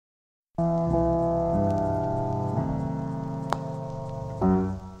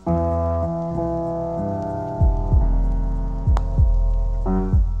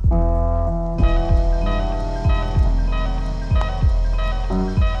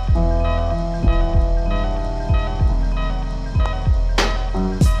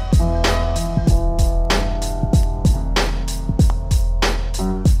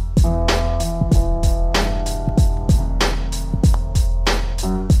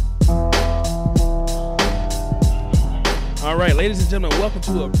Ladies and gentlemen, welcome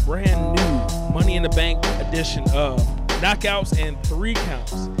to a brand new Money in the Bank edition of Knockouts and 3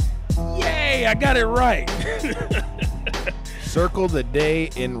 Counts. Yay, I got it right. Circle the day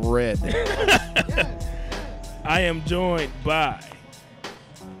in red. I am joined by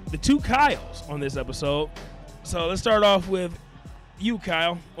the two Kyles on this episode. So let's start off with you,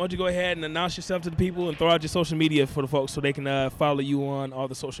 Kyle. Why don't you go ahead and announce yourself to the people and throw out your social media for the folks so they can follow you on all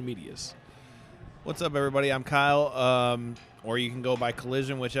the social medias. What's up, everybody? I'm Kyle, or you can go by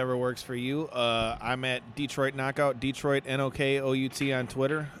Collision, whichever works for you. I'm at Detroit Knockout, Detroit Knockout on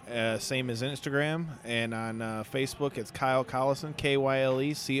Twitter, same as Instagram. And on Facebook, it's Kyle Collison,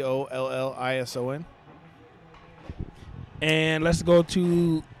 KYLECOLLISON. And let's go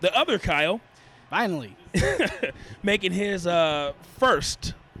to the other Kyle. Finally. Making his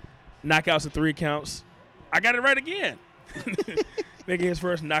first Knockouts and 3 Counts. I got it right again. Making his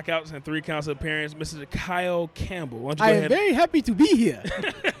first Knockouts and 3 Counts appearance, Mr. Kyle Campbell. Why don't you go ahead? I am very happy to be here.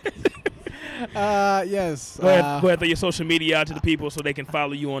 Yes. Go ahead, throw your social media out to the people so they can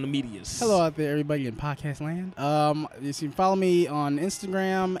follow you on the medias. Hello out there, everybody in podcast land. You can follow me on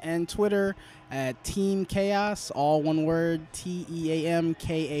Instagram and Twitter at Team Chaos, all one word,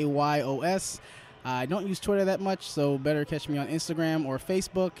 TEAMKAYOS. I don't use Twitter that much, so better catch me on Instagram or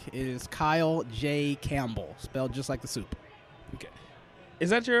Facebook. It is Kyle J. Campbell, spelled just like the soup. Okay. Is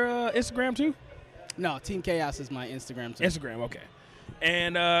that your Instagram too? No, Team Chaos is my Instagram too. Instagram, okay.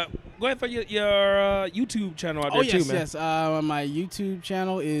 And go ahead for your YouTube channel out there too, man. Yes. My YouTube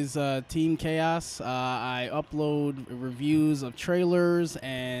channel is Team Chaos. I upload reviews of trailers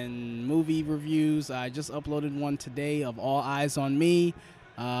and movie reviews. I just uploaded one today of All Eyes on Me.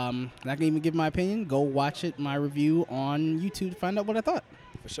 Not going to even give my opinion. Go watch it, my review on YouTube to find out what I thought.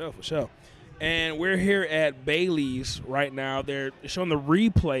 For sure. And we're here at Bailey's right now. They're showing the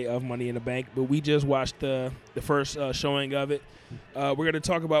replay of Money in the Bank, but we just watched the first showing of it. We're going to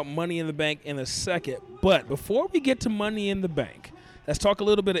talk about Money in the Bank in a second. But before we get to Money in the Bank, let's talk a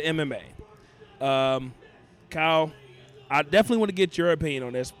little bit of MMA. Kyle, I definitely want to get your opinion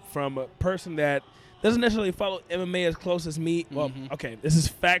on this from a person that doesn't necessarily follow MMA as close as me. Well, okay, this is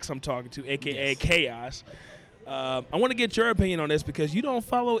facts I'm talking to, a.k.a. Yes. Chaos. I want to get your opinion on this because you don't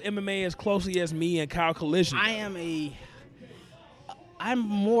follow MMA as closely as me and Kyle Collision. I'm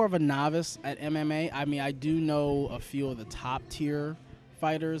more of a novice at MMA. I mean, I do know a few of the top tier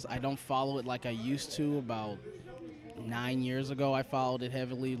fighters. I don't follow it like I used to. About 9 years ago, I followed it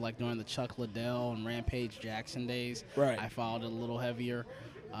heavily, like during the Chuck Liddell and Rampage Jackson days. Right. I followed it a little heavier.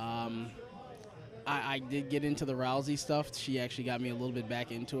 I did get into the Rousey stuff. She actually got me a little bit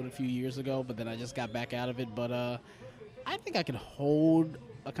back into it a few years ago, but then I just got back out of it. But I think I could hold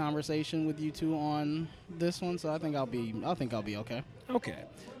a conversation with you two on this one, so I think I'll be okay. Okay.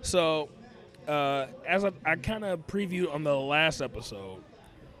 So, as I kind of previewed on the last episode,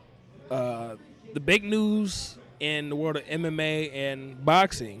 the big news in the world of MMA and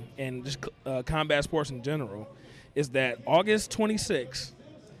boxing and just combat sports in general is that August 26th,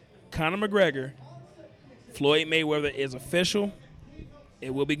 Conor McGregor, Floyd Mayweather is official.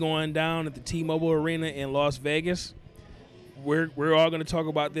 It will be going down at the T-Mobile Arena in Las Vegas. We're all going to talk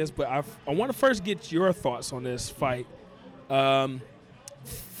about this, but I want to first get your thoughts on this fight.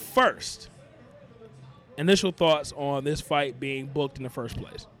 First, initial thoughts on this fight being booked in the first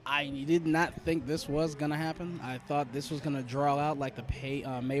place. I did not think this was going to happen. I thought this was going to draw out like the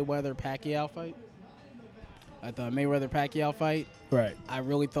Mayweather-Pacquiao fight. Right. I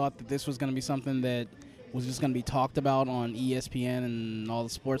really thought that this was going to be something that was just going to be talked about on ESPN and all the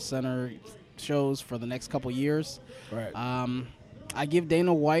Sports Center shows for the next couple years. Right. I give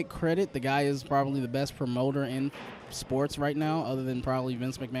Dana White credit. The guy is probably the best promoter in sports right now, other than probably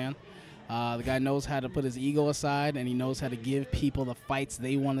Vince McMahon. The guy knows how to put his ego aside, and he knows how to give people the fights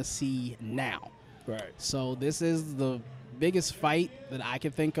they want to see now. Right. So this is the biggest fight that I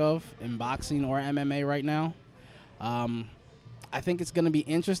could think of in boxing or MMA right now. I think it's going to be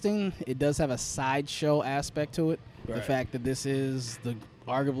interesting. It does have a sideshow aspect to it. Right. The fact that this is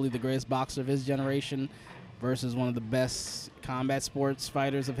arguably the greatest boxer of his generation versus one of the best combat sports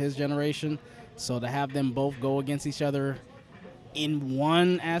fighters of his generation. So to have them both go against each other in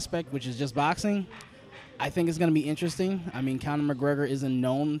one aspect, which is just boxing, I think it's going to be interesting. I mean, Conor McGregor isn't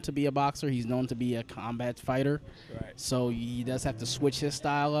known to be a boxer. He's known to be a combat fighter. Right. So he does have to switch his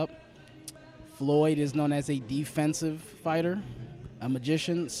style up. Floyd is known as a defensive fighter, a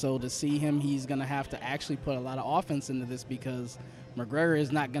magician. So to see him, he's going to have to actually put a lot of offense into this because McGregor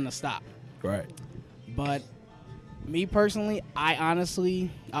is not going to stop. Right. But me personally, I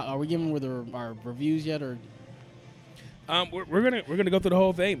honestly, are we giving our reviews yet? Or We're gonna go through the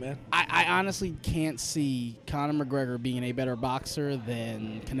whole thing, man. I honestly can't see Conor McGregor being a better boxer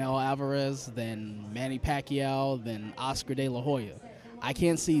than Canelo Alvarez, than Manny Pacquiao, than Oscar De La Hoya. I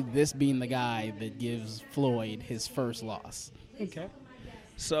can't see this being the guy that gives Floyd his first loss. Okay.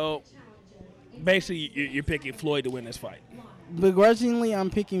 So, basically, you're picking Floyd to win this fight. Begrudgingly,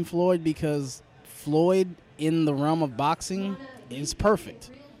 I'm picking Floyd because Floyd, in the realm of boxing, is perfect.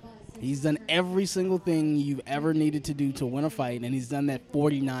 He's done every single thing you've ever needed to do to win a fight, and he's done that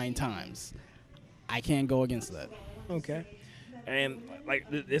 49 times. I can't go against that. Okay. And, like,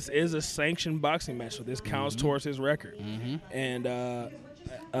 this is a sanctioned boxing match, so this counts towards his record. And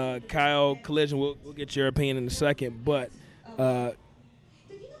Kyle Collision, we'll get your opinion in a second, but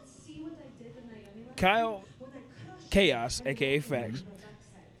Kyle Chaos, a.k.a. Facts,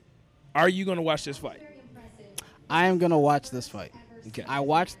 are you going to watch this fight? I am going to watch this fight. Okay. I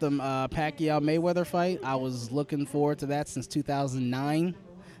watched the Pacquiao-Mayweather fight. I was looking forward to that since 2009.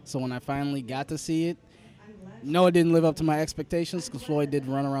 So when I finally got to see it, no, it didn't live up to my expectations because Floyd did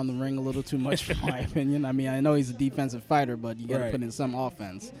run around the ring a little too much, for my opinion. I mean, I know he's a defensive fighter, but you got to put in some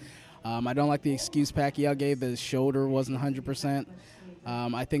offense. I don't like the excuse Pacquiao gave that his shoulder wasn't 100%.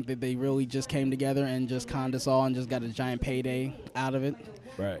 I think that they really just came together and just conned us all and just got a giant payday out of it.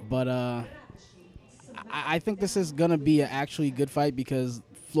 Right. But I think this is going to be an actually good fight because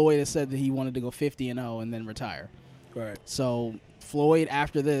Floyd has said that he wanted to go 50-0 and then retire. Right. So Floyd,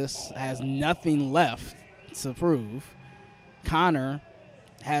 after this, has nothing left to prove. Conor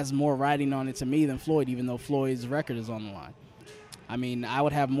has more riding on it to me than Floyd, even though Floyd's record is on the line. I mean, I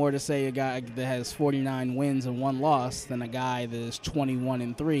would have more to say a guy that has 49 wins and 1 loss than a guy that is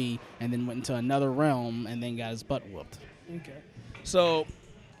 21-3 and then went into another realm and then got his butt whooped. Okay. So,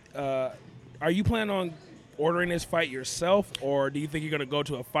 are you planning on ordering this fight yourself, or do you think you're going to go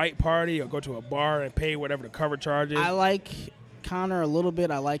to a fight party or go to a bar and pay whatever the cover charge is? I like Conor a little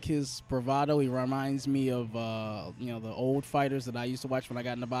bit. I like his bravado. He reminds me of the old fighters that I used to watch when I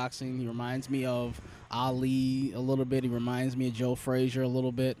got into boxing. He reminds me of Ali a little bit. He reminds me of Joe Frazier a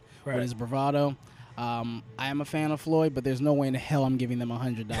little bit with his bravado. I am a fan of Floyd, but there's no way in the hell I'm giving them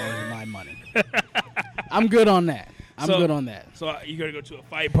 $100 of my money. I'm good on that. I'm good on that. So you're going to go to a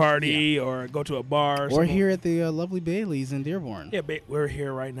fight party or go to a bar? Or here at the lovely Bailey's in Dearborn. Yeah, we're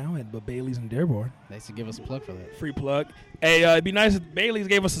here right now at Bailey's in Dearborn. They should give us a plug for that. Free plug. Hey, it'd be nice if Bailey's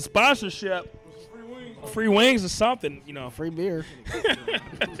gave us a sponsorship. Free wings or something, you know. Free beer.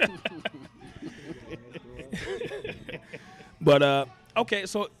 But, okay,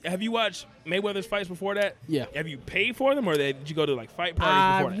 so have you watched Mayweather's fights before that? Yeah. Have you paid for them, or did you go to, like, fight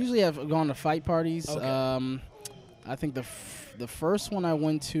parties before that? I usually have gone to fight parties. Okay. I think the first one I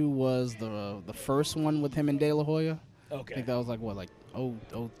went to was the first one with him and De La Hoya. Okay. I think that was like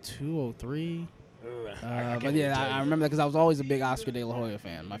 02, 03. But yeah, I remember that because I was always a big Oscar De La Hoya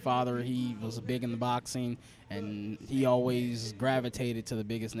fan. My father, he was big in the boxing, and he always gravitated to the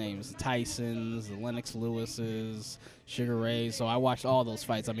biggest names, the Tysons, the Lennox Lewises, Sugar Rays. So I watched all those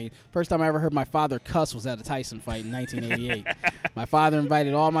fights. I mean, first time I ever heard my father cuss was at a Tyson fight in 1988. My father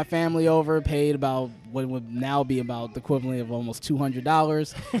invited all my family over, paid about what would now be about the equivalent of almost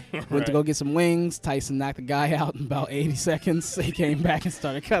 $200. Went to go get some wings. Tyson knocked the guy out in about 80 seconds. He came back and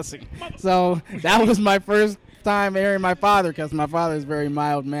started cussing. So that was my first time hearing my father cuss. My father is very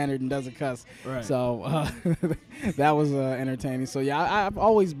mild-mannered and doesn't cuss. Right. So that was entertaining. So, yeah, I've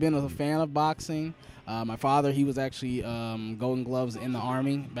always been a fan of boxing. My father, he was actually Golden Gloves in the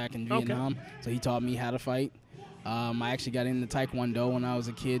Army back in Vietnam, so he taught me how to fight. I actually got into Taekwondo when I was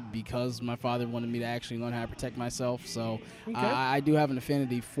a kid because my father wanted me to actually learn how to protect myself. So I do have an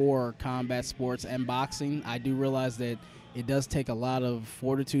affinity for combat sports and boxing. I do realize that it does take a lot of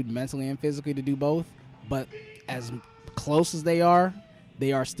fortitude mentally and physically to do both, but as close as they are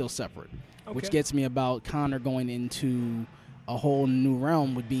still separate, which gets me about Conor going into a whole new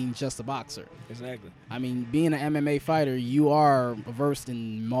realm with being just a boxer. Exactly. I mean, being an MMA fighter, you are versed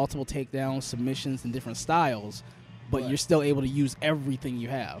in multiple takedowns, submissions, and different styles, but you're still able to use everything you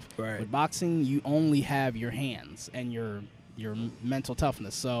have. Right. With boxing, you only have your hands and your mental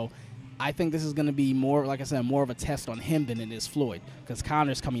toughness. So I think this is going to be more, like I said, more of a test on him than it is Floyd, because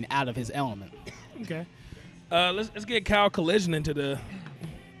Conor's coming out of his element. Okay. Let's get Kyle Collision into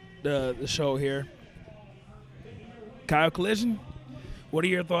the show here. Kyle Collision, what are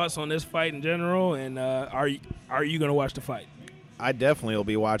your thoughts on this fight in general, and are you going to watch the fight? I definitely will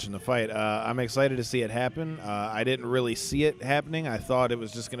be watching the fight. I'm excited to see it happen. I didn't really see it happening. I thought it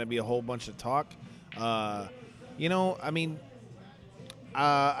was just going to be a whole bunch of talk. I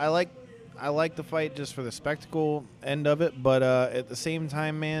like the fight just for the spectacle end of it, but at the same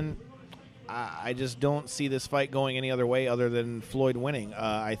time, man, I just don't see this fight going any other way other than Floyd winning.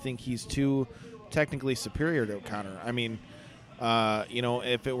 I think he's too technically superior to Conor. I mean,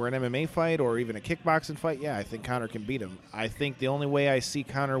 if it were an MMA fight or even a kickboxing fight, yeah, I think Conor can beat him. I think the only way I see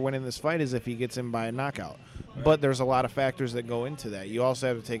Conor winning this fight is if he gets him by a knockout. Right. But there's a lot of factors that go into that. You also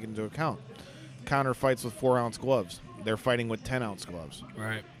have to take into account Conor fights with 4-ounce gloves. They're fighting with 10-ounce gloves.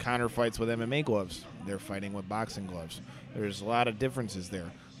 Right. Conor fights with MMA gloves. They're fighting with boxing gloves. There's a lot of differences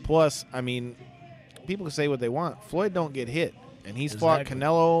there. Plus, I mean, people can say what they want. Floyd don't get hit, and he's fought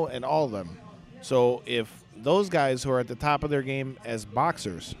Canelo and all of them. So if those guys who are at the top of their game as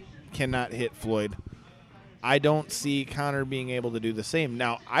boxers cannot hit Floyd, I don't see Conor being able to do the same.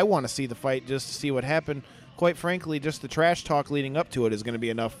 Now, I want to see the fight just to see what happened. Quite frankly, just the trash talk leading up to it is going to be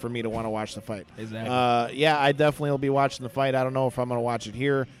enough for me to want to watch the fight. Exactly. Yeah, I definitely will be watching the fight. I don't know if I'm going to watch it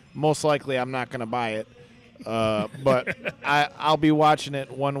here. Most likely I'm not going to buy it. But I'll be watching it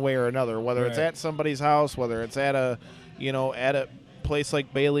one way or another, whether it's at somebody's house, whether it's at a place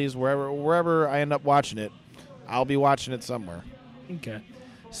like Bailey's, wherever I end up watching it, I'll be watching it somewhere. Okay.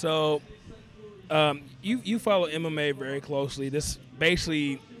 So you follow MMA very closely. This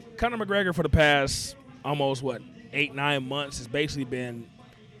basically, Conor McGregor for the past almost, 8-9 months has basically been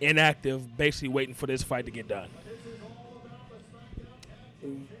inactive, basically waiting for this fight to get done.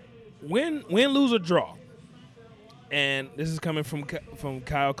 Win, lose, or draw. And this is coming from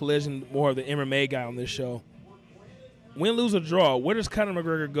Kyle Collision, more of the MMA guy on this show. Win, lose, or draw, where does Conor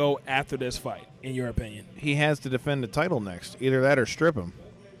McGregor go after this fight, in your opinion? He has to defend the title next. Either that or strip him.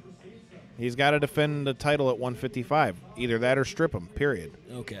 He's got to defend the title at 155. Either that or strip him, period.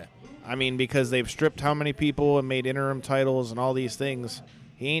 Okay. I mean, because they've stripped how many people and made interim titles and all these things.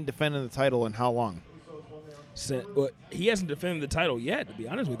 He ain't defending the title in how long? He hasn't defended the title yet, to be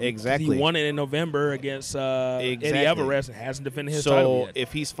honest with you. Exactly. He won it in November against Eddie Alvarez and hasn't defended his title yet. So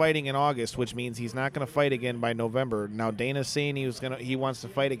if he's fighting in August, which means he's not going to fight again by November. Now Dana's saying he wants to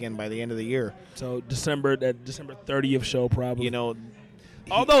fight again by the end of the year. So December 30th show probably.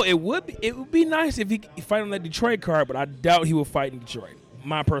 Although it would be nice if he fight on that Detroit card, but I doubt he will fight in Detroit.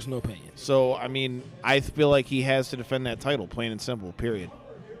 My personal opinion. So I mean, I feel like he has to defend that title, plain and simple. Period.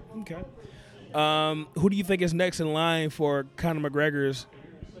 Okay. Who do you think is next in line for Conor McGregor's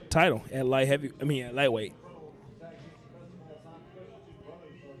title at lightweight?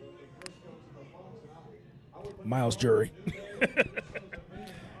 Miles Jury.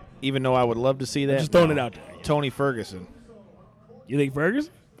 Even though I would love to see that. Just throwing it out there. Tony Ferguson. You think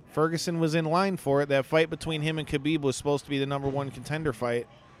Ferguson? Ferguson was in line for it. That fight between him and Khabib was supposed to be the number one contender fight,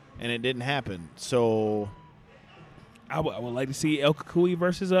 and it didn't happen. So I would like to see El Kakui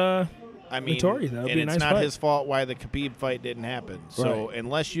versus Notorious. That would be a nice it's not fight. his fault why the Khabib fight didn't happen. So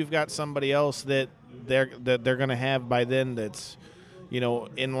unless you've got somebody else that they're going to have by then that's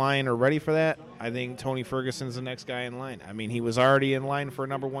in line or ready for that, I think Tony Ferguson's the next guy in line. I mean, he was already in line for a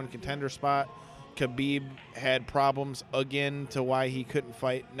number one contender spot. Khabib had problems again to why he couldn't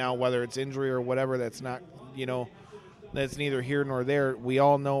fight. Now, whether it's injury or whatever, that's not, that's neither here nor there. We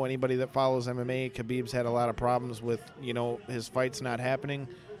all know, anybody that follows MMA, Khabib's had a lot of problems with, his fights not happening.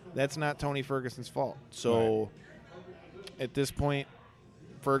 That's not Tony Ferguson's fault. So at this point,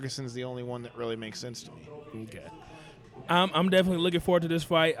 Ferguson's the only one that really makes sense to me. Okay. I'm definitely looking forward to this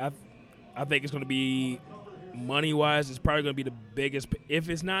fight. I think it's going to be, money-wise, it's probably going to be the biggest. If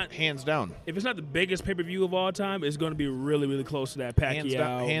it's not hands down, if it's not the biggest pay-per-view of all time, it's going to be really, really close to that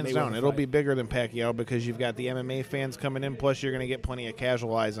Pacquiao. Hands down, it'll be bigger than Pacquiao because you've got the MMA fans coming in. Plus, you're going to get plenty of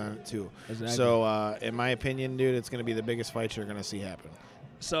casual eyes on it too. Exactly. So, in my opinion, dude, it's going to be the biggest fight you're going to see happen.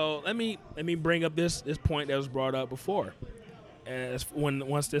 So let me bring up this point that was brought up before,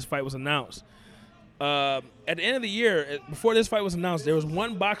 once this fight was announced. At the end of the year, before this fight was announced, there was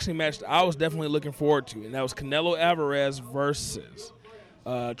one boxing match that I was definitely looking forward to, and that was Canelo Alvarez versus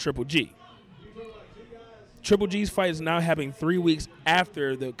Triple G. Triple G's fight is now happening 3 weeks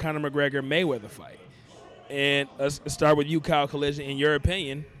after the Conor McGregor Mayweather fight. And let's start with you, Kyle Collision. In your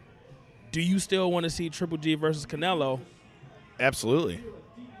opinion, do you still want to see Triple G versus Canelo? Absolutely.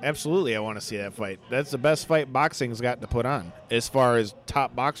 Absolutely, I want to see that fight. That's the best fight boxing's got to put on. As far as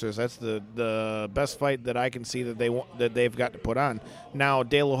top boxers, that's the best fight that I can see that they've got to put on. Now,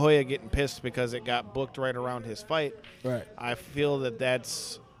 De La Hoya getting pissed because it got booked right around his fight. Right. I feel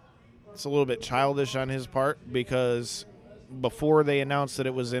it's a little bit childish on his part because before they announced that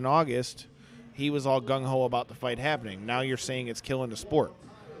it was in August, he was all gung-ho about the fight happening. Now you're saying it's killing the sport.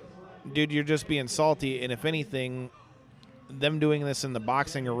 Dude, you're just being salty, and if anything, them doing this in the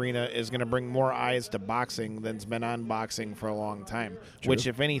boxing arena is going to bring more eyes to boxing than's been on boxing for a long time. True. Which,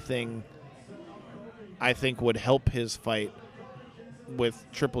 if anything, I think would help his fight with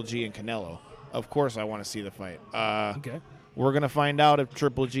Triple G and Canelo. Of course, I want to see the fight. Okay. We're gonna find out if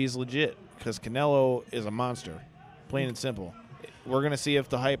Triple G is legit because Canelo is a monster, plain and simple. We're gonna see if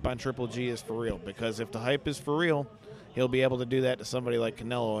the hype on Triple G is for real, because if the hype is for real, he'll be able to do that to somebody like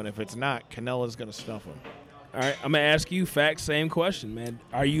Canelo, and if it's not, Canelo's gonna stuff him. All right, I'm gonna ask you, facts, same question, man.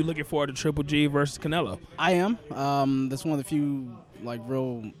 Are you looking forward to Triple G versus Canelo? I am. That's one of the few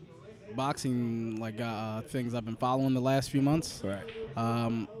real boxing things I've been following the last few months. Right.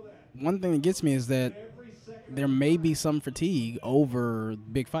 One thing that gets me is that there may be some fatigue over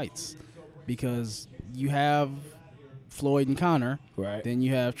big fights because you have Floyd and Conor, right? Then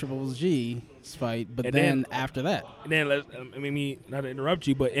you have Triple G's fight, but and then after that, and then not to interrupt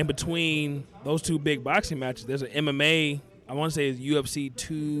you, but in between those two big boxing matches, there's an MMA. I want to say it's UFC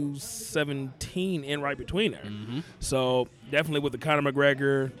 217 in right between there. Mm-hmm. So definitely with the Conor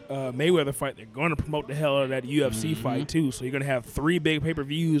McGregor Mayweather fight, they're going to promote the hell out of that UFC fight too. So you're going to have 3 big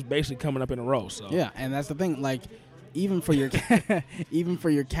pay-per-views basically coming up in a row. So yeah, and that's the thing. Even for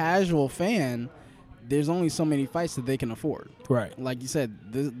your casual fan, there's only so many fights that they can afford. Right. Like you said,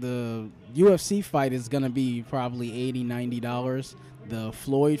 the UFC fight is going to be probably $80, $90. The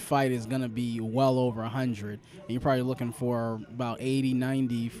Floyd fight is going to be well over $100. And you're probably looking for about $80,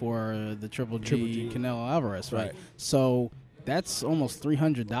 $90 for the Triple G Canelo Alvarez fight. Right. So that's almost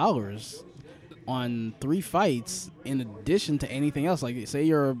 $300 on 3 fights in addition to anything else. Like, say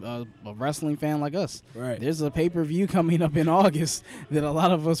you're a wrestling fan like us. Right. There's a pay-per-view coming up in August that a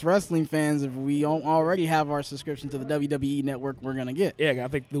lot of us wrestling fans, if we don't already have our subscription to the WWE network, we're going to get. Yeah, I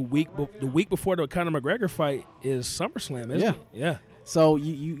think the week before the Conor McGregor fight is SummerSlam, isn't it? Yeah. So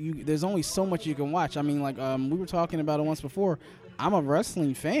you there's only so much you can watch. I mean, we were talking about it once before. I'm a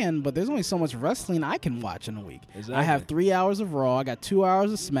wrestling fan, but there's only so much wrestling I can watch in a week. Exactly. I have 3 hours of Raw. I got 2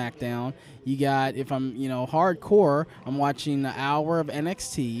 hours of SmackDown. You got, if I'm hardcore, I'm watching an hour of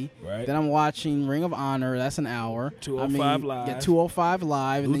NXT. Right. Then I'm watching Ring of Honor. That's an hour. 205 Live. Yeah, 205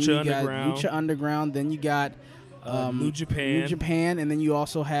 Live. And then you Underground. got Lucha Underground. Then you got New Japan. And then you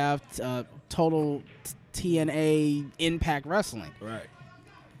also have Total TNA Impact Wrestling. Right.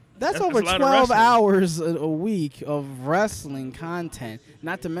 That's over 12 hours a week of wrestling content,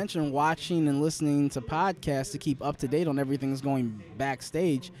 not to mention watching and listening to podcasts to keep up to date on everything that's going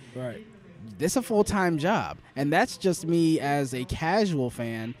backstage. Right. This is a full-time job, and that's just me as a casual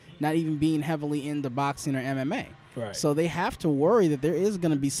fan, not even being heavily into boxing or MMA. Right. So they have to worry that there is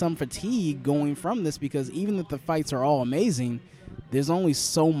going to be some fatigue going from this, because even if the fights are all amazing, there's only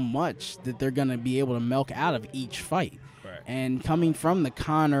so much that they're going to be able to milk out of each fight. And coming from the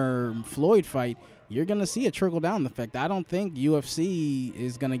Conor-Floyd fight, you're going to see a trickle-down effect. I don't think UFC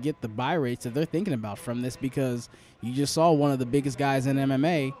is going to get the buy rates that they're thinking about from this, because you just saw one of the biggest guys in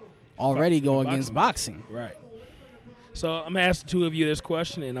MMA already go against boxing. Right. So I'm going to ask the two of you this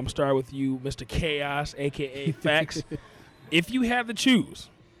question, and I'm going to start with you, Mr. Chaos, a.k.a. Facts. If you have to choose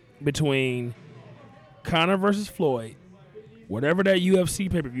between Conor versus Floyd, whatever that UFC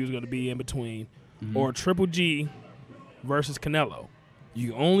pay-per-view is going to be in between, or Triple G versus Canelo,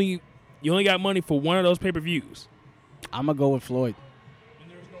 you only got money for one of those pay-per-views. I'm going to go with Floyd. And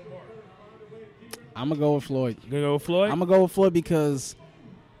there's no bar. I'm going to go with Floyd. You going to go with Floyd? I'm going to go with Floyd because,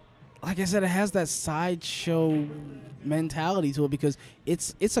 like I said, it has that sideshow mentality to it, because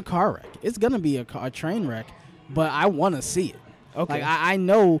it's a car wreck. It's going to be a train wreck, but I want to see it. Okay. Like, I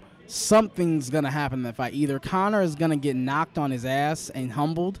know something's going to happen in that fight. Either Conor is going to get knocked on his ass and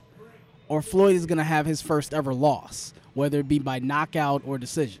humbled, or Floyd is going to have his first ever loss, whether it be by knockout or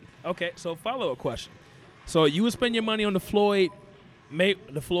decision. Okay, so follow-up question. So you would spend your money on the Floyd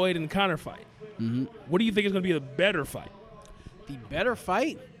and Conor fight. Mm-hmm. What do you think is going to be the better fight? The better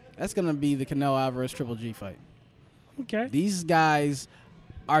fight? That's going to be the Canelo Alvarez Triple G fight. Okay. These guys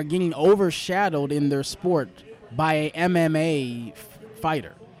are getting overshadowed in their sport by an MMA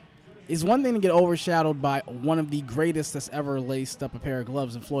fighter. It's one thing to get overshadowed by one of the greatest that's ever laced up a pair of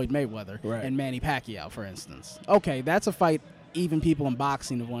gloves in Floyd Mayweather and Manny Pacquiao, for instance. Okay, that's a fight even people in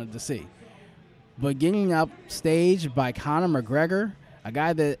boxing have wanted to see. But getting upstaged by Conor McGregor, a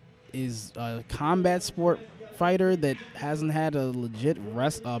guy that is a combat sport fighter that hasn't had a legit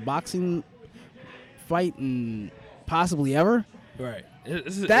boxing fight in possibly ever. Right.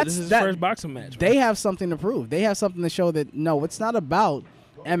 This is his first boxing match. They have something to prove. They have something to show that, no, it's not about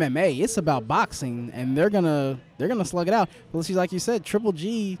MMA, it's about boxing, and they're gonna slug it out. Well, see, like you said, Triple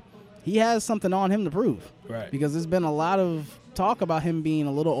G, he has something on him to prove. Right. Because there's been a lot of talk about him being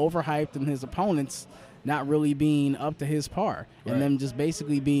a little overhyped and his opponents not really being up to his par, and them just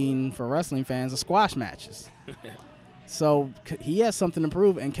basically being, for wrestling fans, squash matches. So he has something to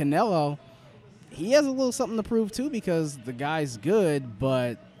prove, and Canelo, he has a little something to prove too, because the guy's good,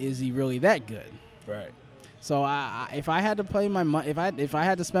 but is he really that good? Right. So if I had to play my money, if I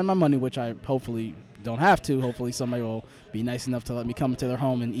had to spend my money, which I hopefully don't have to, hopefully somebody will be nice enough to let me come to their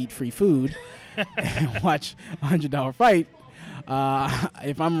home and eat free food and watch a $100 fight.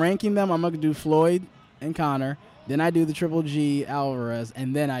 If I'm ranking them, I'm gonna do Floyd and Conor, then I do the Triple G Alvarez,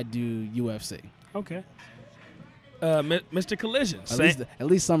 and then I do UFC. Okay. Mr. Collision. At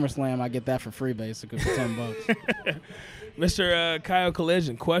least SummerSlam, I get that for free, basically, for $10. Mr. Kyle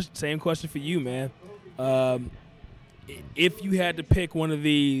Collision, same question for you, man. If you had to pick one of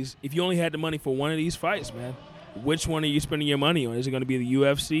these, if you only had the money for one of these fights, man, which one are you spending your money on? Is it going to be the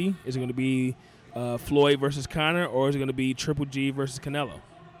UFC? Is it going to be Floyd versus Conor, or is it going to be Triple G versus Canelo?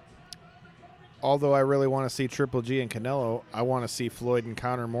 Although I really want to see Triple G and Canelo, I want to see Floyd and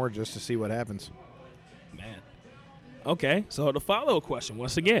Conor more just to see what happens. Man. Okay, so the follow-up question,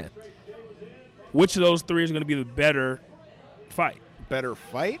 once again, which of those three is going to be the better fight? Better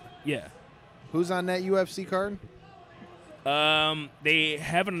fight? Yeah. Who's on that UFC card? They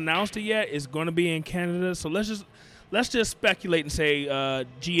haven't announced it yet. It's going to be in Canada, so let's just speculate and say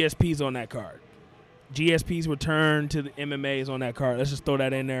GSP's on that card. GSP's return to the MMA is on that card. Let's just throw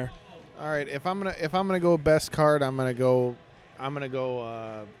that in there. All right, if I'm gonna go best card, I'm gonna go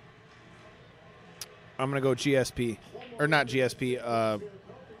GSP, or not GSP,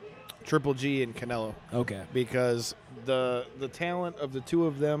 Triple G and Canelo. Okay. Because the talent of the two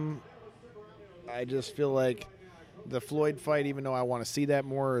of them, I just feel like the Floyd fight, even though I want to see that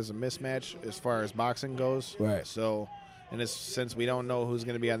more, is a mismatch as far as boxing goes. Right. So, and since we don't know who's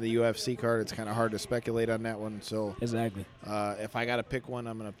going to be on the UFC card, it's kind of hard to speculate on that one. So exactly. If I got to pick one,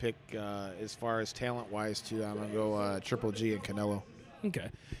 I'm going to pick, as far as talent-wise, too, I'm going to go Triple G and Canelo. Okay.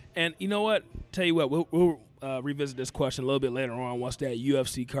 And you know what? Tell you what, we'll revisit this question a little bit later on once that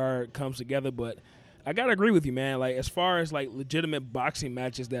UFC card comes together, but I got to agree with you, man. Like, as far as, like, legitimate boxing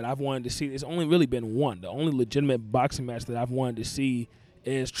matches that I've wanted to see, it's only really been one. The only legitimate boxing match that I've wanted to see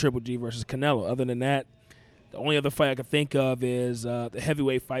is Triple G versus Canelo. Other than that, the only other fight I can think of is the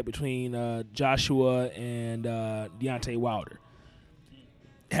heavyweight fight between Joshua and Deontay Wilder.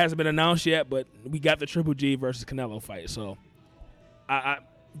 It hasn't been announced yet, but we got the Triple G versus Canelo fight. So,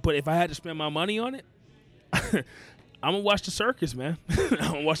 but if I had to spend my money on it, I'm going to watch the circus, man. I'm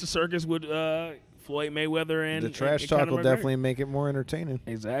going to watch the circus with Floyd Mayweather and the trash and talk Conor will McGregor. definitely make it more entertaining.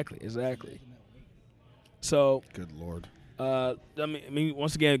 Exactly. So, good Lord. I mean,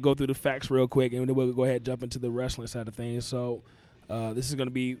 once again, go through the facts real quick, and then we'll go ahead and jump into the wrestling side of things. So, this is going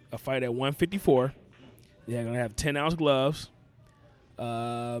to be a fight at 154. They're going to have 10-ounce gloves.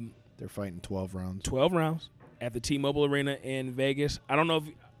 They're fighting 12 rounds. 12 rounds at the T-Mobile Arena in Vegas. I don't know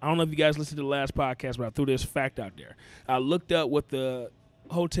if you guys listened to the last podcast, but I threw this fact out there. I looked up what the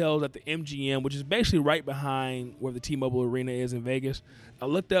hotels at the MGM, which is basically right behind where the T-Mobile Arena is in Vegas. I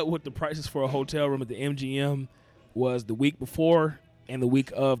looked up what the prices for a hotel room at the MGM was the week before and the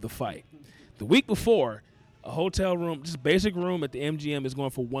week of the fight. The week before, a hotel room, just basic room at the MGM, is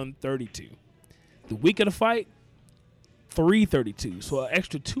going for $132. The week of the fight, $332. So an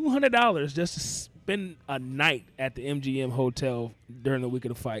extra $200 just to spend a night at the MGM hotel during the week of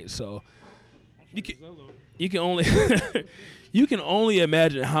the fight. So you can only you can only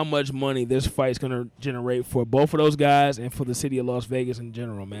imagine how much money this fight's going to generate for both of those guys and for the city of Las Vegas in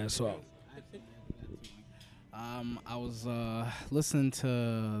general, man. So I was listening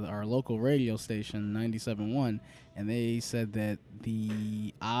to our local radio station, 97.1, and they said that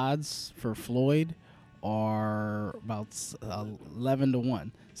the odds for Floyd are about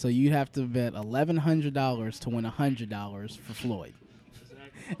 11-1. So you'd have to bet $1,100 to win $100 for Floyd.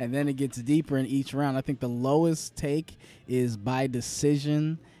 And then it gets deeper in each round. I think the lowest take is by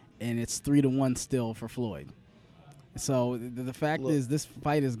decision, and it's 3-1 still for Floyd. So the fact is, this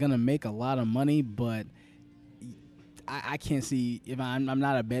fight is going to make a lot of money, but I can't see, if I'm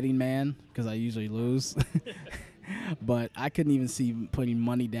not a betting man because I usually lose, but I couldn't even see putting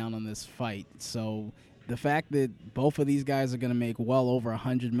money down on this fight. So the fact that both of these guys are going to make well over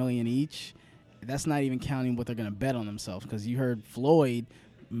 $100 million each, that's not even counting what they're going to bet on themselves, because you heard Floyd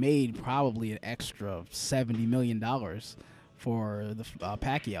made probably an extra $70 million for the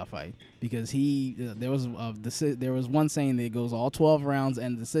Pacquiao fight, because there was one saying that it goes all 12 rounds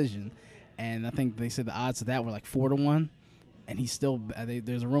and decision, and I think they said the odds of that were like 4-1, and he still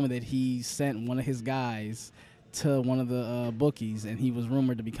there's a rumor that he sent one of his guys to one of the bookies, and he was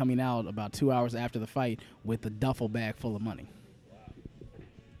rumored to be coming out about 2 hours after the fight with a duffel bag full of money.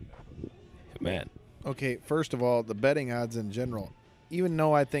 Man. Okay, first of all, the betting odds in general, even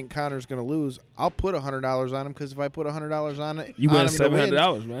though I think Conor's going to lose, I'll put $100 on him because if I put $100 on it, You win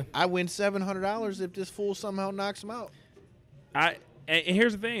 $700, man. I win $700 if this fool somehow knocks him out. And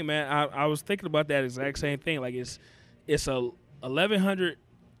here's the thing, man. I was thinking about that exact same thing. Like it's a $1,100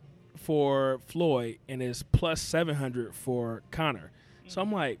 for Floyd and it's plus $700 for Conor. So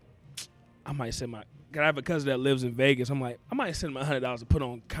I'm like, I might send my. I have a cousin that lives in Vegas. I'm like, I might send him $100 to put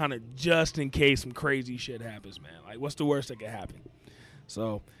on Conor just in case some crazy shit happens, man. Like, what's the worst that could happen?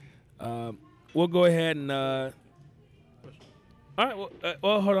 So, we'll go ahead and. All right.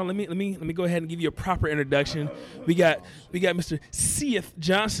 Well, hold on. Let me go ahead and give you a proper introduction. We got Mr. Seath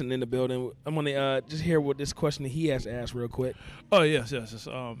Johnson in the building. I'm gonna just hear what this question that he has to ask real quick. Oh yes.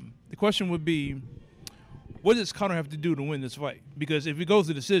 The question would be, what does Conor have to do to win this fight? Because if it goes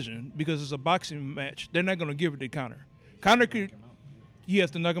to decision, because it's a boxing match, they're not gonna give it to Conor. He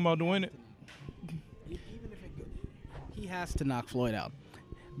has to knock him out to win it. He has to knock Floyd out.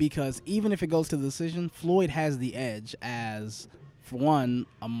 Because even if it goes to the decision, Floyd has the edge as, for one,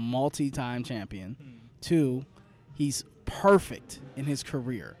 a multi-time champion. Two, he's perfect in his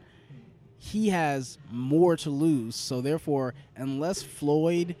career. He has more to lose. So, therefore, unless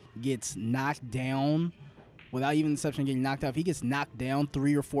Floyd gets knocked down, without even the exception of getting knocked out, if he gets knocked down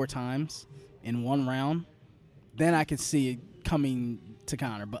 3 or 4 times in one round, then I could see it coming to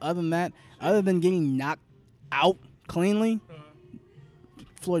Conor. But other than that, other than getting knocked out cleanly,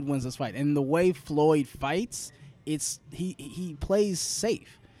 Floyd wins this fight. And the way Floyd fights, he plays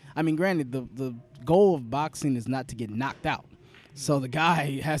safe. I mean, granted, the goal of boxing is not to get knocked out. So the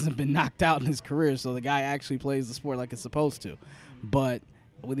guy hasn't been knocked out in his career, so the guy actually plays the sport like it's supposed to. But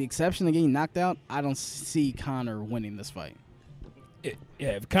with the exception of getting knocked out, I don't see Conor winning this fight.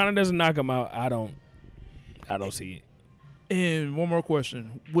 If Conor doesn't knock him out, I don't see it. And one more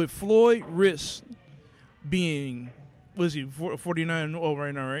question. With Floyd risk being, what is he, 49-0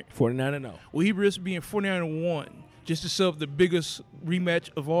 right now, right? 49-0. Will he risk being 49-1 just to set up the biggest rematch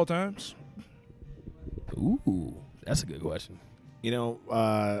of all times? Ooh, that's a good question. You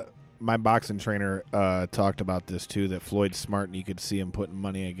know, my boxing trainer talked about this too, that Floyd's smart and you could see him putting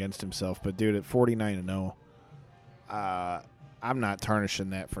money against himself. But, dude, at 49-0, I'm not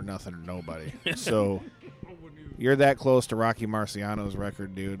tarnishing that for nothing or nobody. So you're that close to Rocky Marciano's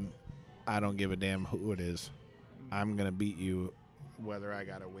record, dude. I don't give a damn who it is. I'm going to beat you whether I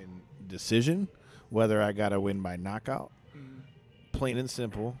got to win decision, whether I got to win by knockout. Plain and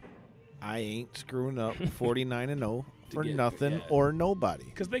simple, I ain't screwing up 49-0 for nothing or nobody.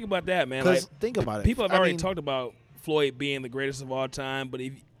 Because think about that, man. Because like, think about it. People have already talked about Floyd being the greatest of all time, but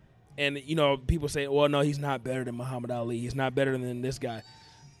people say, well, no, he's not better than Muhammad Ali. He's not better than this guy.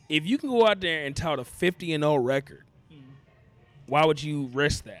 If you can go out there and tout a 50-0 record, why would you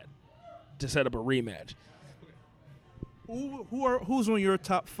risk that to set up a rematch? Who's on your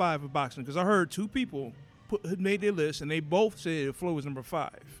top 5 of boxing? Because I heard 2 people made their list, and they both said Floyd was number 5.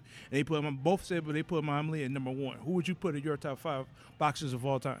 And they put Muhammad Ali at number 1. Who would you put in your top 5 boxers of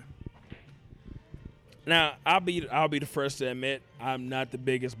all time? Now, I'll be the first to admit I'm not the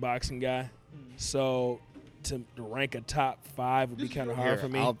biggest boxing guy, so to rank a top 5 would be kind of hard for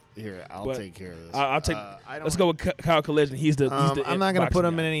me. I'll take care of this. I'll take. Let's go with Kyle Collision. He's the. I'm not going to put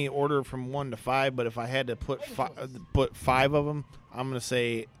them guy. in any order from 1 to 5, but if I had to put 5 of them, I'm going to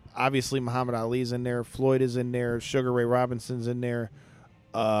say obviously Muhammad Ali's in there, Floyd is in there, Sugar Ray Robinson's in there.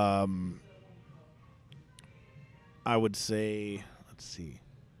 I would say, let's see.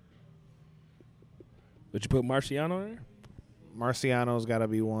 Would you put Marciano in there? Marciano's got to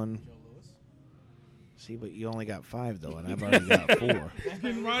be 1. See, but you only got 5 though, and I've already got 4. It's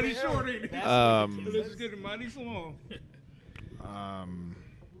getting mighty short. This is getting mighty small. And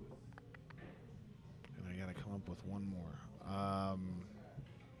I got to come up with 1 more.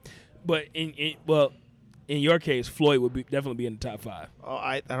 But in your case, Floyd would definitely be in the top 5. Oh,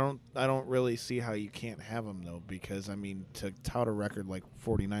 I don't really see how you can't have him though, because I mean, to tout a record like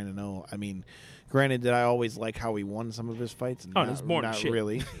 49-0, I mean, granted that I always like how he won some of his fights. Not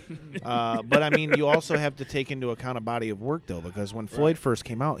really. But I mean, you also have to take into account a body of work though, because when Floyd first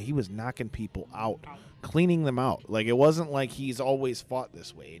came out, he was knocking people out, cleaning them out. Like, it wasn't like he's always fought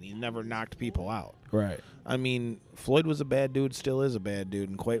this way and he never knocked people out. Right. I mean, Floyd was a bad dude, still is a bad dude,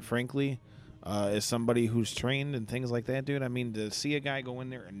 and quite frankly, as somebody who's trained and things like that, dude, I mean, to see a guy go in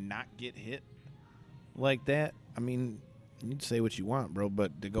there and not get hit like that, I mean, you'd say what you want, bro,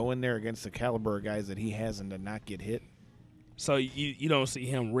 but to go in there against the caliber of guys that he has and to not get hit. So you don't see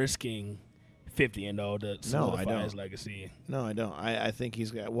him risking 50-0 to solidify his legacy? No, I don't. I think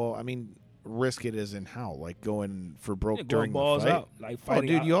he's got, well, I mean, risk it as in how? Like going for broke Yeah, during going balls the fight? out, like Oh, fighting.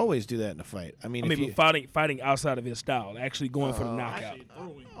 dude, out. you always do that in a fight. I mean, if you, fighting outside of his style, actually going for the knockout.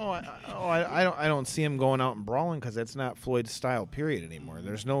 I don't see him going out and brawling because that's not Floyd's style. Period anymore.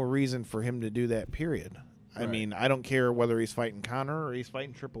 There's no reason for him to do that. Period. I mean, I don't care whether he's fighting Conor or he's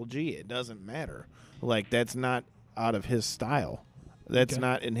fighting Triple G. It doesn't matter. Like, that's not out of his style. That's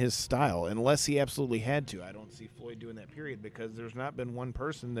not in his style, unless he absolutely had to. I don't see Floyd doing that, period, because there's not been one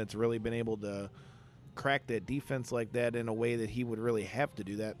person that's really been able to crack that defense like that in a way that he would really have to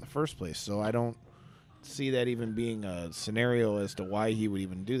do that in the first place. So I don't see that even being a scenario as to why he would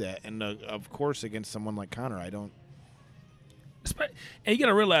even do that. And, of course, against someone like Conor, I don't. And you got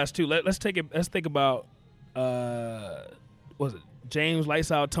to realize, too, let's think about, was it James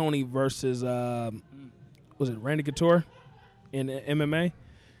Lights Out Tony versus, was it Randy Couture in MMA?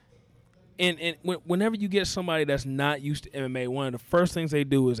 And whenever you get somebody that's not used to MMA, one of the first things they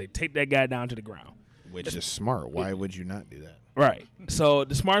do is they take that guy down to the ground. Which is smart. Why would you not do that? Right. So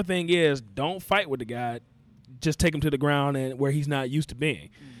the smart thing is don't fight with the guy. Just take him to the ground and where he's not used to being.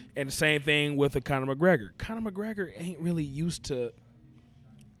 And the same thing with a Conor McGregor. Conor McGregor ain't really used to.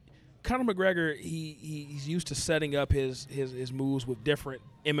 Conor McGregor, he's used to setting up his moves with different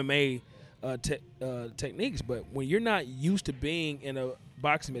MMA techniques. But when you're not used to being in a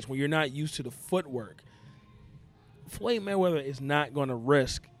boxing match, when you're not used to the footwork, Floyd Mayweather is not going to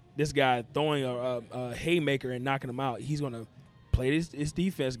risk this guy throwing a haymaker and knocking him out. He's going to play his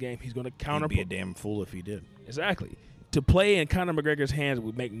defense game. He's going to counter. He'd be a damn fool if he did. Exactly. To play in Conor McGregor's hands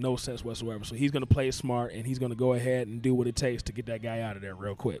would make no sense whatsoever. So he's going to play smart, and he's going to go ahead and do what it takes to get that guy out of there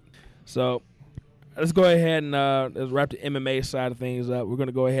real quick. So let's go ahead and let's wrap the MMA side of things up. We're going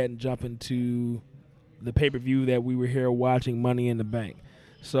to go ahead and jump into the pay-per-view that we were here watching, Money in the Bank.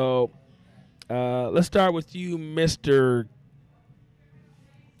 So let's start with you, Mr.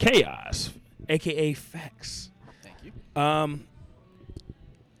 Chaos, a.k.a. Facts. Thank you.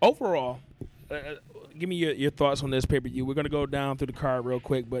 Overall, give me your thoughts on this pay-per-view. We're going to go down through the card real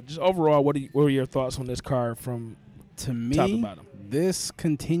quick, but just overall, what are your thoughts on this card from to me, top to bottom? This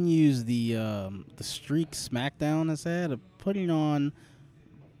continues the streak SmackDown has had of putting on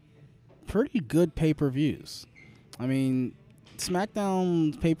pretty good pay-per-views. I mean,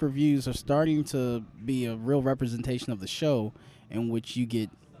 SmackDown pay-per-views are starting to be a real representation of the show in which you get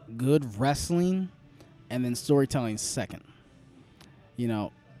good wrestling and then storytelling second. You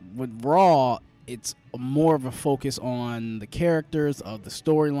know, with Raw, it's more of a focus on the characters of the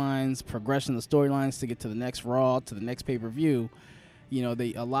storylines, progression of the storylines to get to the next Raw, to the next pay-per-view. You know,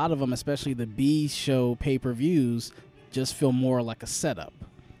 a lot of them, especially the B show pay-per-views, just feel more like a setup.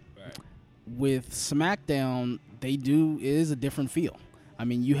 Right. With SmackDown, it is a different feel. I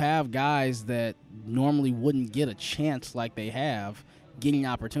mean, you have guys that normally wouldn't get a chance like they have getting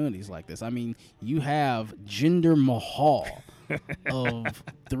opportunities like this. I mean, you have Jinder Mahal of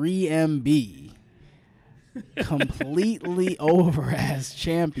 3MB completely over as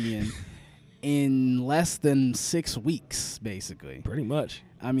champion in less than 6 weeks, basically. Pretty much.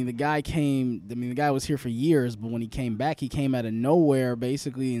 I mean, the guy was here for years, but when he came back, he came out of nowhere,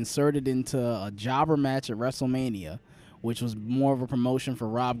 basically inserted into a jobber match at WrestleMania, which was more of a promotion for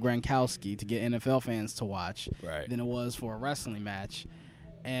Rob Gronkowski to get NFL fans to watch than it was for a wrestling match.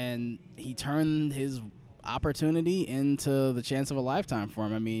 And he turned his opportunity into the chance of a lifetime for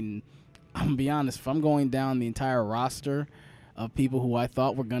him. I mean, I'm going to be honest, if I'm going down the entire roster of people who I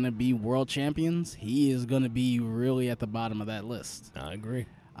thought were going to be world champions, he is going to be really at the bottom of that list. I agree.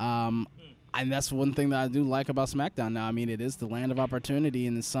 And that's one thing that I do like about SmackDown now. I mean, it is the land of opportunity,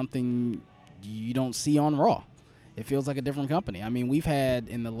 and it's something you don't see on Raw. It feels like a different company. I mean, we've had,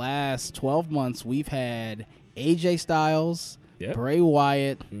 in the last 12 months, we've had AJ Styles, Bray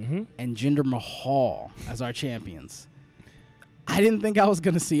Wyatt, and Jinder Mahal as our champions. I didn't think I was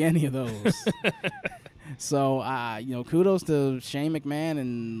going to see any of those. So, kudos to Shane McMahon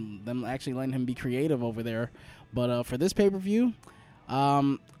and them actually letting him be creative over there. But for this pay-per-view,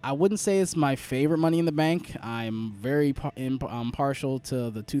 I wouldn't say it's my favorite Money in the Bank. I'm very partial to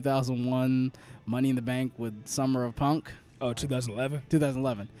the 2001 Money in the Bank with Summer of Punk. Oh, 2011?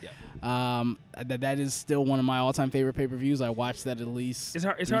 2011. Yeah. That is still one of my all-time favorite pay-per-views. I watch that at least. It's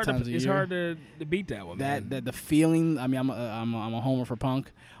hard to beat that one. That the feeling. I mean, I'm a homer for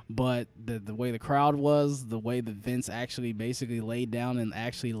Punk, but the way the crowd was, the way that Vince actually basically laid down and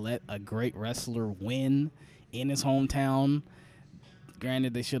actually let a great wrestler win in his hometown.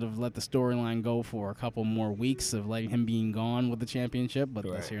 Granted, they should have let the storyline go for a couple more weeks of letting him being gone with the championship, but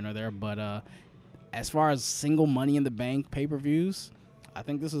that's here nor there. But as far as single Money in the Bank pay-per-views, I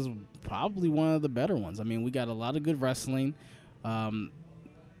think this is probably one of the better ones. I mean, we got a lot of good wrestling.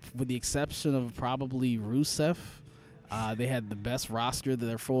 with the exception of probably Rusev, they had the best roster,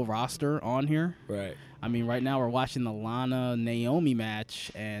 their full roster on here. Right. I mean, right now we're watching the Lana-Naomi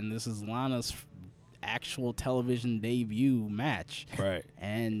match, and this is Lana's actual television debut match. Right.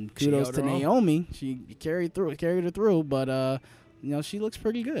 And kudos to Naomi. She carried her through, but she looks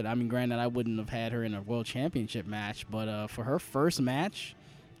pretty good. I mean, granted, I wouldn't have had her in a World Championship match, but for her first match,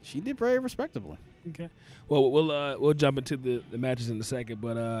 she did very respectably. Okay. Well, we'll jump into the matches in a second,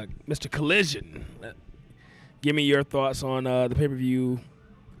 but Mr. Collision, give me your thoughts on the pay-per-view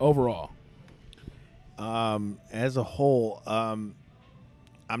overall. As a whole, I'm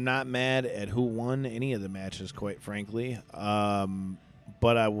not mad at who won any of the matches, quite frankly.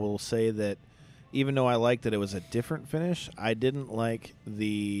 But I will say that even though I liked that it was a different finish, I didn't like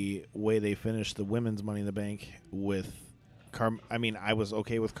the way they finished the women's Money in the Bank with I was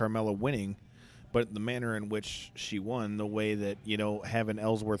okay with Carmella winning, but the manner in which she won, the way that, having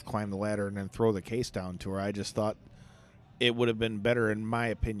Ellsworth climb the ladder and then throw the case down to her, I just thought it would have been better, in my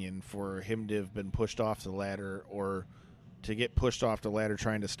opinion, for him to have been pushed off the ladder or to get pushed off the ladder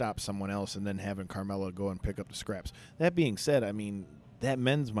trying to stop someone else and then having Carmella go and pick up the scraps. That being said, I mean, that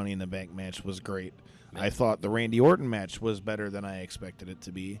men's Money in the Bank match was great. Yeah. I thought the Randy Orton match was better than I expected it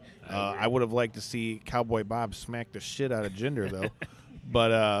to be. I would have liked to see Cowboy Bob smack the shit out of Jinder, though.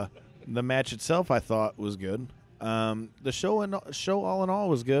 But the match itself, I thought, was good. The show all in all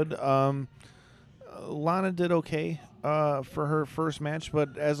was good. Lana did okay for her first match,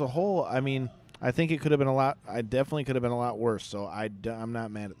 but as a whole, I mean, I think it could have been a lot. I definitely could have been a lot worse. So I'm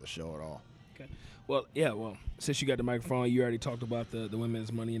not mad at the show at all. Okay. Well, yeah. Well, since you got the microphone, you already talked about the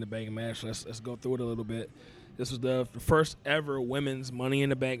women's Money in the Bank match. Let's go through it a little bit. This was the first ever women's Money in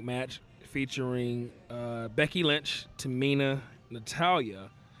the Bank match featuring Becky Lynch, Tamina, Natalya,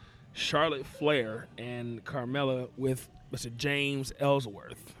 Charlotte Flair, and Carmella with Mr. James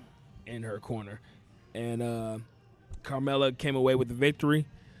Ellsworth in her corner. And Carmella came away with the victory.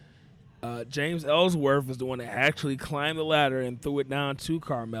 James Ellsworth is the one that actually climbed the ladder and threw it down to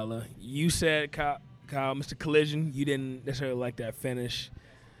Carmella. You said, Kyle, Mr. Collision, you didn't necessarily like that finish.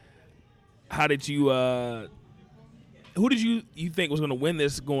 How did you who did you think was going to win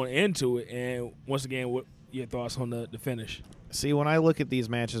this going into it? And once again, what your thoughts on the finish? See, when I look at these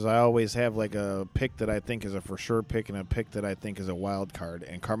matches, I always have like a pick that I think is a for sure pick and a pick that I think is a wild card.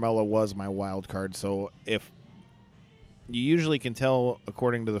 And Carmella was my wild card. So if you usually can tell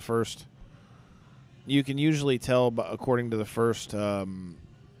according to the first,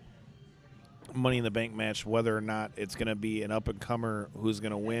 Money in the Bank match whether or not it's going to be an up-and-comer who's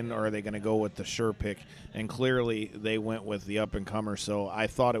going to win, or are they going to go with the sure pick. And clearly they went with the up-and-comer, so I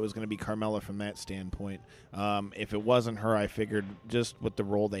thought it was going to be Carmella from that standpoint. If it wasn't her, I figured just with the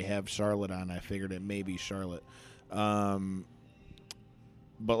role they have Charlotte on, I figured it may be Charlotte. But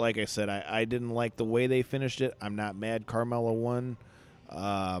like I said, I didn't like the way they finished it. I'm not mad Carmella won.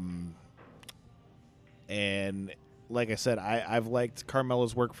 And like I said, I've liked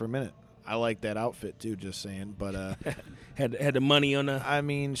Carmella's work for a minute. I like that outfit too, just saying. But had the money on the. I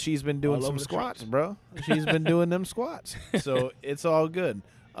mean, she's been doing some squats, bro. She's been doing them squats, so it's all good.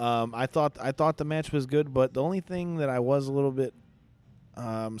 I thought the match was good, but the only thing that I was a little bit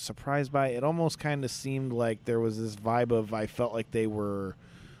surprised by, it almost kind of seemed like there was this vibe of I felt like they were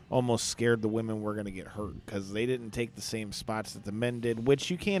almost scared the women were going to get hurt because they didn't take the same spots that the men did, which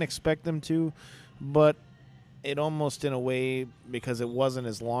you can't expect them to, but it almost in a way, because it wasn't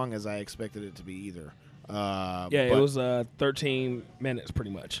as long as I expected it to be either. It was 13 minutes pretty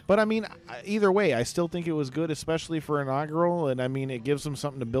much. But, I mean, either way, I still think it was good, especially for inaugural, and, I mean, it gives them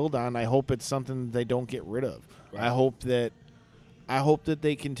something to build on. I hope it's something they don't get rid of. Right. I hope that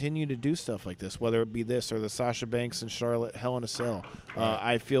they continue to do stuff like this, whether it be this or the Sasha Banks and Charlotte Hell in a Cell.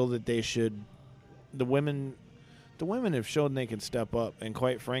 I feel that they should – the women have shown they can step up, and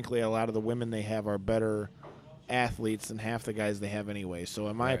quite frankly, a lot of the women they have are better – athletes than half the guys they have anyway. So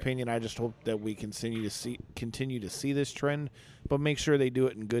in my opinion, I just hope that we continue to see this trend, but make sure they do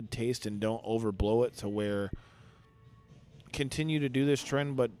it in good taste and don't overblow it to where continue to do this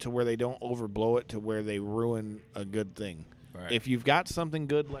trend, but to where they don't overblow it to where they ruin a good thing. Right. If you've got something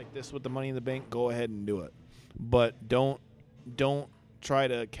good like this with the Money in the Bank, go ahead and do it. But don't try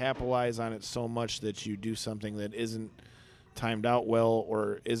to capitalize on it so much that you do something that isn't timed out well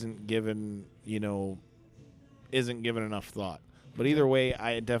or isn't given enough thought. But either way,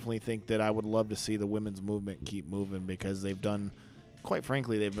 I definitely think that I would love to see the women's movement keep moving because they've been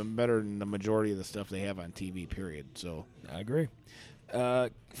better than the majority of the stuff they have on TV, period. So I agree.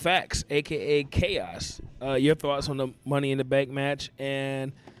 Facts, a.k.a. Chaos. Your thoughts on the Money in the Bank match?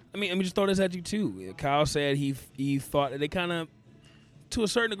 And, I mean, let me just throw this at you, too. Kyle said he thought that they kind of to a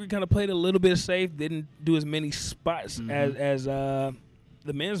certain degree, kind of played a little bit safe. Didn't do as many spots as the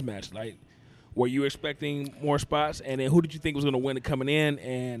men's match. Like, were you expecting more spots? And then who did you think was going to win it coming in?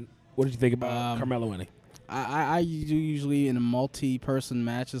 And what did you think about Carmella winning? I do usually in multi-person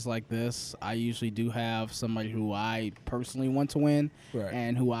matches like this, I usually do have somebody who I personally want to win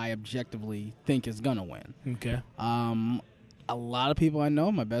and who I objectively think is going to win. Okay. A lot of people I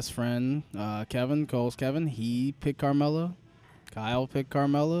know, my best friend Cole's Kevin, he picked Carmella. Kyle picked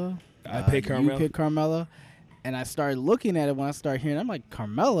Carmella. I picked Carmella. You picked Carmella. And I started looking at it when I started hearing it. I'm like,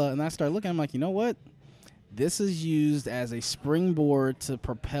 Carmella? And I started looking, I'm like, you know what? This is used as a springboard to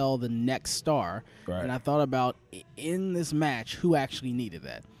propel the next star. Right. And I thought about, in this match, who actually needed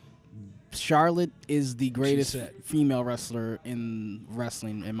that? Charlotte is the greatest female wrestler in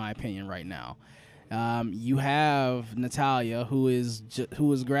wrestling, in my opinion, right now. You have Natalya, who is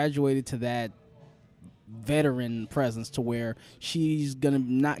graduated to that veteran presence to where she's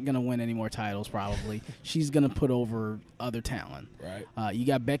not gonna win any more titles. Probably she's gonna put over other talent. Right. You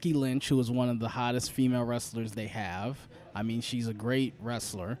got Becky Lynch, who is one of the hottest female wrestlers they have. I mean, she's a great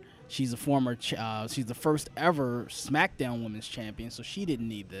wrestler. She's a former. She's the first ever SmackDown Women's Champion, so she didn't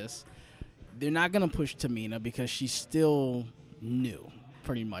need this. They're not gonna push Tamina because she's still new.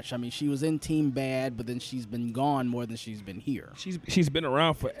 Pretty much. I mean, she was in Team Bad, but then she's been gone more than she's been here. She's been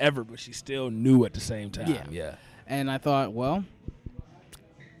around forever, but she's still new at the same time. Yeah. And I thought, well,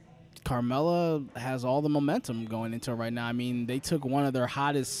 Carmella has all the momentum going into it right now. I mean, they took one of their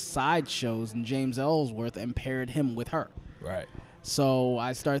hottest side shows in James Ellsworth and paired him with her. Right. So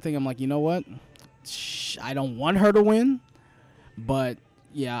I started thinking, I'm like, you know what? I don't want her to win, but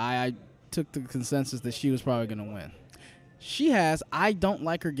yeah, I took the consensus that she was probably going to win. I don't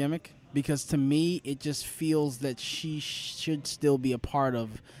like her gimmick because to me it just feels that she should still be a part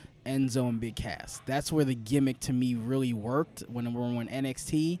of Enzo and Big Cass. That's where the gimmick to me really worked when we were in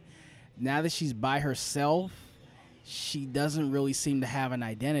NXT. Now that she's by herself, she doesn't really seem to have an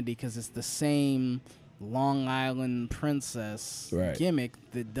identity because it's the same Long Island princess gimmick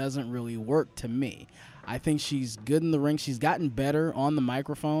that doesn't really work to me. I think she's good in the ring. She's gotten better on the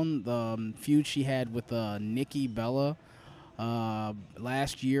microphone. The feud she had with Nikki Bella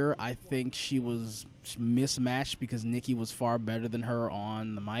last year, I think she was mismatched because Nikki was far better than her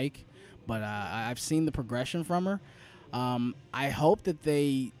on the mic. But I've seen the progression from her. I hope that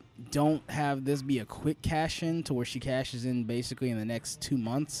they don't have this be a quick cash-in to where she cashes in basically in the next 2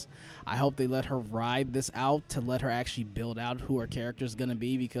 months. I hope they let her ride this out to let her actually build out who her character is going to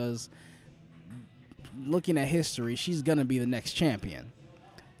be because looking at history, she's going to be the next champion.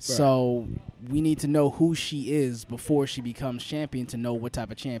 So we need to know who she is before she becomes champion to know what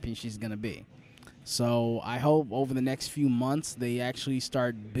type of champion she's going to be. So I hope over the next few months they actually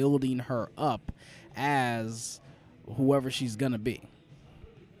start building her up as whoever she's going to be.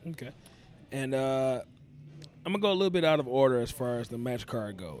 Okay. And I'm going to go a little bit out of order as far as the match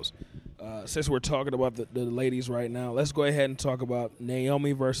card goes. Since we're talking about the ladies right now, let's go ahead and talk about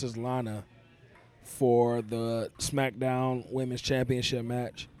Naomi versus Lana for the SmackDown Women's Championship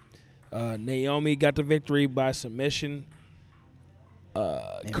match. Naomi got the victory by submission.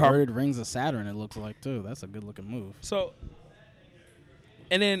 Inverted Rings of Saturn, it looks like, too. That's a good-looking move. So,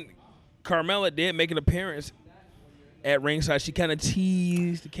 and then Carmella did make an appearance at ringside. She kind of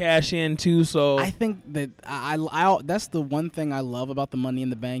teased the cash in, too. So I think that I that's the one thing I love about the Money in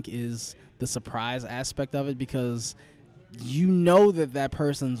the Bank is the surprise aspect of it because you know that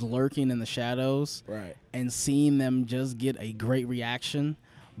person's lurking in the shadows, right? And seeing them just get a great reaction.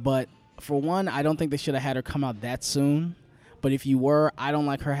 But for one, I don't think they should have had her come out that soon. But if you were, I don't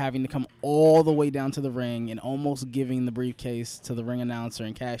like her having to come all the way down to the ring and almost giving the briefcase to the ring announcer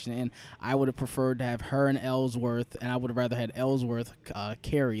and cashing it in. I would have preferred to have her and Ellsworth, and I would have rather had Ellsworth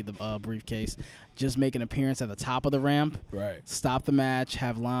carry the briefcase, just make an appearance at the top of the ramp, right? Stop the match,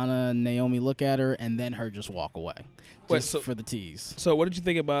 have Lana and Naomi look at her, and then her just walk away. For the tease. So what did you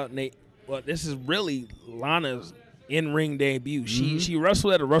think about Nate? Well, this is really Lana's in-ring debut. She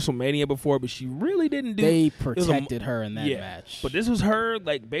wrestled at a WrestleMania before, but she really didn't do. They protected her in that match. But this was her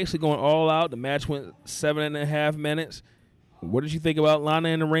like basically going all out. The match went 7.5 minutes. What did you think about Lana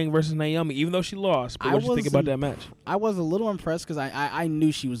in the ring versus Naomi? Even though she lost, but what did you think about that match? I was a little impressed because I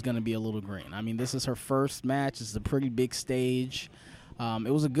knew she was going to be a little green. I mean, this is her first match. It's a pretty big stage.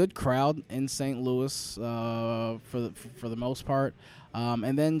 It was a good crowd in St. Louis for the most part.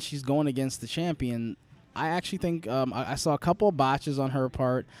 And then she's going against the champion. I actually think I saw a couple of botches on her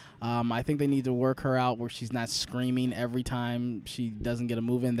part. I think they need to work her out where she's not screaming every time she doesn't get a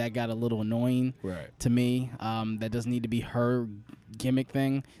move in. That got a little annoying to me. That doesn't need to be her gimmick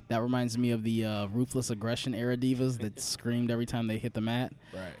thing. That reminds me of the Ruthless Aggression era divas that screamed every time they hit the mat.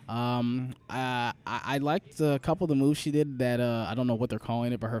 I liked a couple of the moves she did that I don't know what they're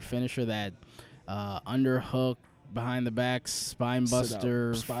calling it, but her finisher, that underhook, behind the back, spine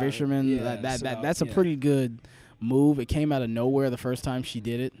buster, fisherman. Yeah, that's a pretty good move. It came out of nowhere the first time she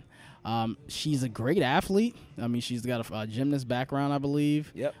did it. She's a great athlete. I mean, she's got a gymnast background, I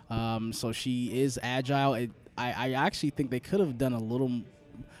believe. Yep. So she is agile. I actually think they could have done a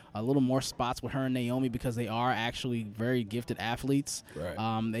little more spots with her and Naomi because they are actually very gifted athletes.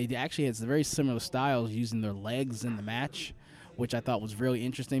 They actually had very similar styles using their legs in the match, which I thought was really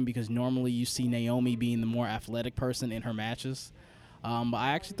interesting because normally you see Naomi being the more athletic person in her matches. But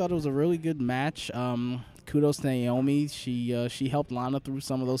I actually thought it was a really good match. Kudos to Naomi. She helped Lana through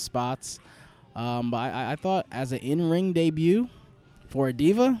some of those spots. But I thought as an in-ring debut for a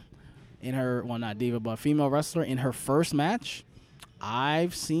diva, not diva, but female wrestler in her first match,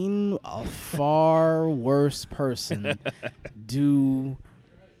 I've seen a far worse person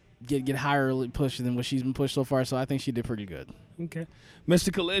get higher push than what she's been pushed so far, so I think she did pretty good. Okay.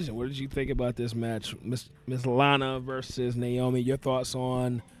 Mr. Collision, what did you think about this match? Miss Lana versus Naomi, your thoughts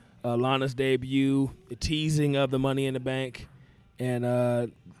on Lana's debut, the teasing of the Money in the Bank, and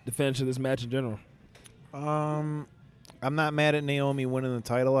the finish of this match in general? I'm not mad at Naomi winning the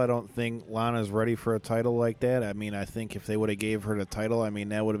title. I don't think Lana's ready for a title like that. I mean, I think if they would have gave her the title, I mean,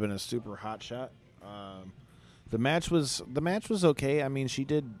 that would have been a super hot shot. The match was okay. I mean, she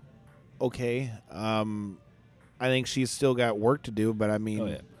did okay. I think she's still got work to do, but I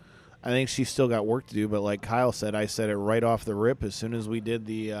mean, I think she's still got work to do. But like Kyle said, I said it right off the rip as soon as we did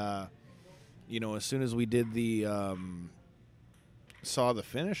saw the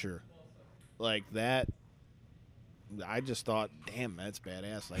finisher, like that. I just thought, damn, that's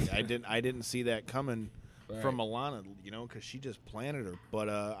badass. Like I didn't see that coming from Lana, because she just planted her. But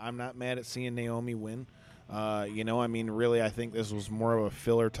I'm not mad at seeing Naomi win. I mean, really, I think this was more of a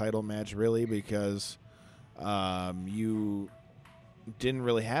filler title match, really, because you didn't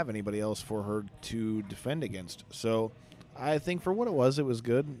really have anybody else for her to defend against. So I think for what it was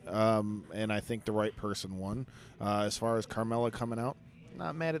good, and I think the right person won. As far as Carmella coming out,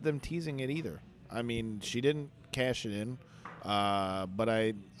 not mad at them teasing it either. I mean, she didn't cash it in, but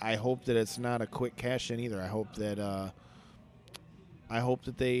I hope that it's not a quick cash in either. I hope that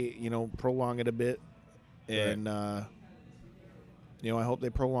they prolong it a bit, and I hope they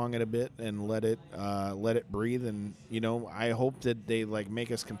prolong it a bit and let it breathe, and I hope that they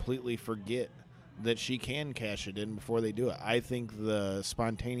make us completely forget that she can cash it in before they do it. I think the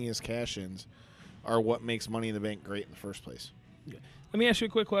spontaneous cash-ins are what makes Money in the Bank great in the first place. Yeah. Let me ask you a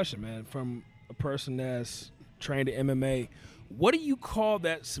quick question, man, from a person that's trained in MMA. What do you call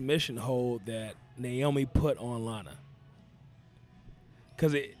that submission hold that Naomi put on Lana?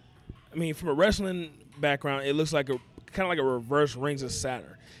 Because from a wrestling background, it looks like kind of like a reverse Rings of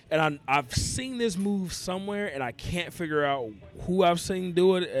Saturn. And I've seen this move somewhere, and I can't figure out who I've seen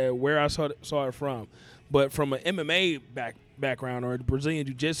do it and where I saw it from. But from an MMA background or a Brazilian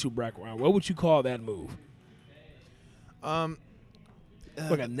Jiu-Jitsu background, what would you call that move? Like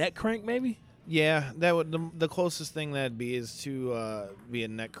a neck crank, maybe? Yeah, that would the closest thing that'd be is to be a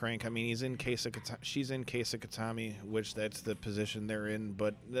neck crank. I mean, she's in Kasakatami, which that's the position they're in.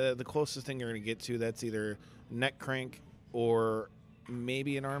 But the closest thing you're going to get to, that's either neck crank or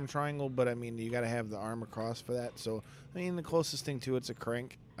maybe an arm triangle. But I mean, you got to have the arm across for that. So I mean, the closest thing to it's a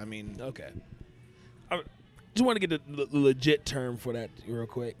crank. I mean, okay. I just want to get the legit term for that real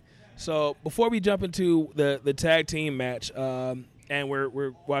quick. So before we jump into the tag team match. And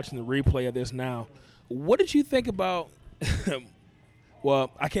we're watching the replay of this now. What did you think about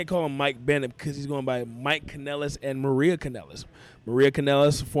well, I can't call him Mike Bennett because he's going by Mike Kanellis and Maria Kanellis. Maria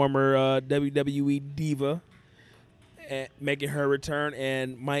Kanellis, former WWE diva, making her return,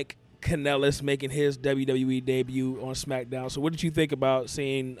 and Mike Kanellis making his WWE debut on SmackDown. So what did you think about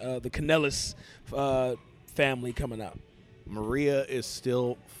seeing the Kanellis family coming out? Maria is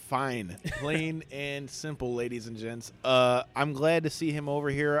still fine. Plain and simple, ladies and gents. I'm glad to see him over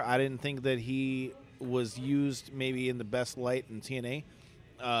here. I didn't think that he was used maybe in the best light in TNA.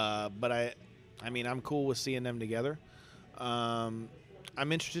 But I mean, I'm cool with seeing them together. I'm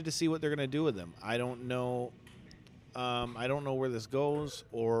interested to see what they're going to do with them. I don't know where this goes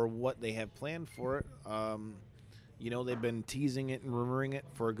or what they have planned for it. They've been teasing it and rumoring it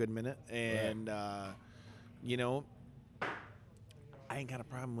for a good minute. And, I ain't got a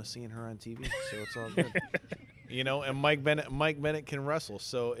problem with seeing her on TV, so it's all good. And Mike Bennett can wrestle,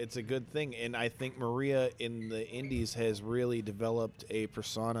 so it's a good thing. And I think Maria in the Indies has really developed a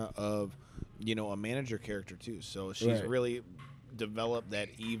persona of, a manager character too. So she's really developed that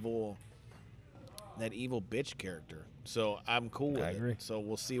evil bitch character. So I'm cool with it. So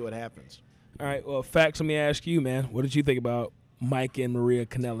we'll see what happens. All right. Well, Fax, let me ask you, man. What did you think about Mike and Maria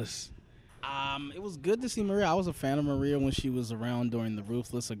Kanellis? It was good to see Maria. I was a fan of Maria when she was around during the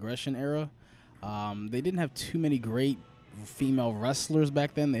Ruthless Aggression era. They didn't have too many great female wrestlers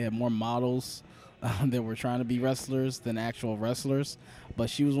back then. They had more models that were trying to be wrestlers than actual wrestlers. But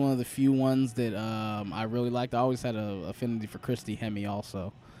she was one of the few ones that I really liked. I always had an affinity for Christy Hemme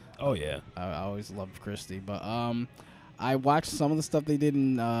also. Oh, yeah. I always loved Christy. But I watched some of the stuff they did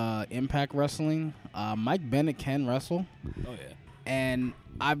in Impact Wrestling. Mike Bennett can wrestle. Oh, yeah. And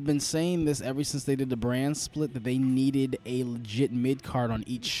I've been saying this ever since they did the brand split, that they needed a legit mid-card on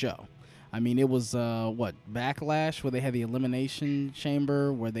each show. I mean, it was, Backlash, where they had the Elimination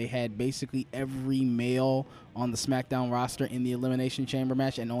Chamber, where they had basically every male on the SmackDown roster in the Elimination Chamber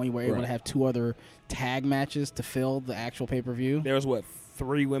match, and only were able to have 2 other tag matches to fill the actual pay-per-view. There was,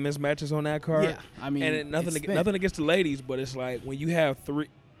 3 women's matches on that card? Yeah, I mean, and nothing against the ladies, but it's like when you have 3...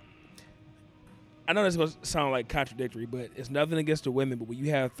 I know this is going to sound like contradictory, but it's nothing against the women, but when you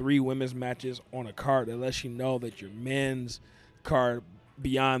have 3 women's matches on a card, that lets you know that your men's card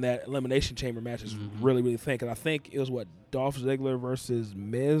beyond that Elimination Chamber match is really, really thin. Because I think it was, Dolph Ziggler versus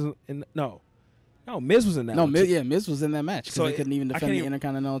Miz? No, Miz was in that one. Miz was in that match because they couldn't even defend the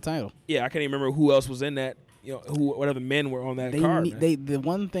Intercontinental title. Yeah, I can't even remember who else was in that, what other men were on that card. The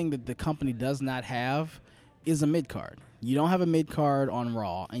one thing that the company does not have is a mid-card. You don't have a mid-card on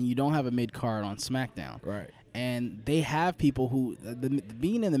Raw, and you don't have a mid-card on SmackDown. Right. And they have people who...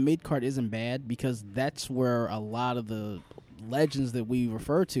 being in the mid-card isn't bad because that's where a lot of the legends that we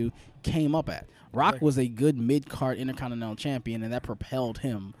refer to came up at. Rock was a good mid-card Intercontinental Champion, and that propelled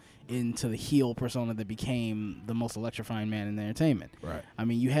him into the heel persona that became the most electrifying man in the entertainment. Right. I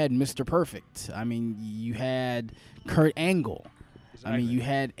mean, you had Mr. Perfect. I mean, you had Kurt Angle. I mean, you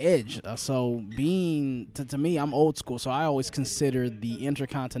had Edge. So being, to me, I'm old school, so I always consider the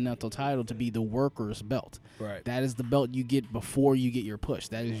Intercontinental title to be the worker's belt. Right. That is the belt you get before you get your push.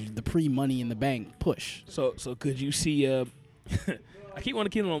 That is the pre-Money in the Bank push. So could you see... I keep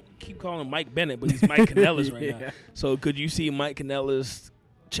calling him Mike Bennett, but he's Mike Kanellis right now. So could you see Mike Kanellis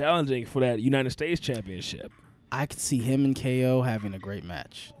challenging for that United States Championship? I could see him and KO having a great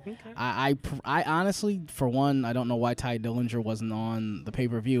match. Okay. I honestly, for one, I don't know why Ty Dillinger wasn't on the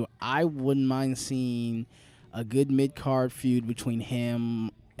pay-per-view. I wouldn't mind seeing a good mid-card feud between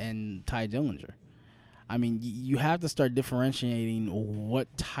him and Ty Dillinger. I mean, you have to start differentiating what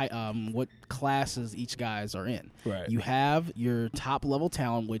classes each guys are in. Right. You have your top-level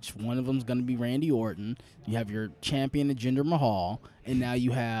talent, which one of them is going to be Randy Orton. You have your champion, Jinder Mahal. And now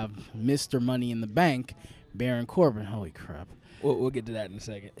you have Mr. Money in the Bank, Baron Corbin. Holy crap. We'll get to that in a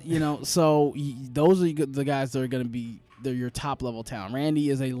second. So those are the guys that are going to be your top-level talent. Randy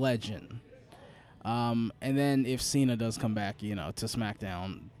is a legend. And then if Cena does come back, to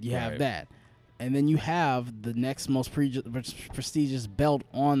SmackDown, you have that. And then you have the next most prestigious belt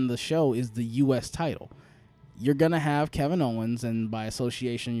on the show is the U.S. title. You're going to have Kevin Owens, and by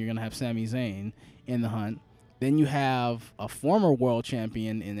association, you're going to have Sami Zayn in the hunt. Then you have a former world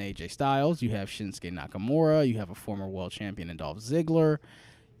champion in AJ Styles. You have Shinsuke Nakamura. You have a former world champion in Dolph Ziggler.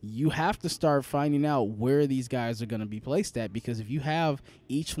 You have to start finding out where these guys are going to be placed at, because if you have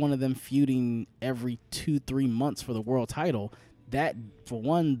each one of them feuding every 2-3 months for the world title, that, for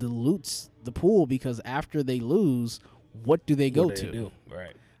one, dilutes the pool, because after they lose, what do they go to?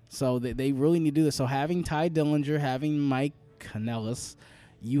 Right. So they really need to do this. So having Ty Dillinger, having Mike Kanellis,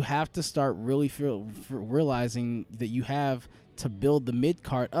 you have to start really realizing that you have to build the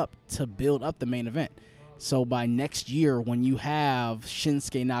mid-card up to build up the main event. So by next year, when you have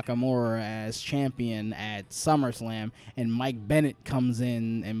Shinsuke Nakamura as champion at SummerSlam and Mike Bennett comes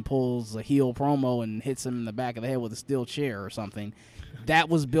in and pulls a heel promo and hits him in the back of the head with a steel chair or something, that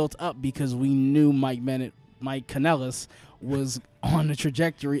was built up because we knew Mike Kanellis was on the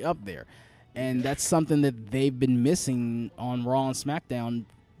trajectory up there. And that's something that they've been missing on Raw and SmackDown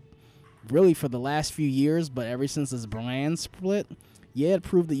really for the last few years, but ever since this brand split, it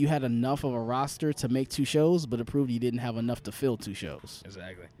proved that you had enough of a roster to make 2 shows, but it proved you didn't have enough to fill 2 shows.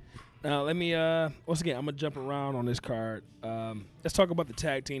 Exactly. Now, let me, once again, I'm going to jump around on this card. Let's talk about the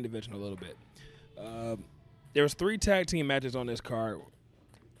tag team division a little bit. There was 3 tag team matches on this card,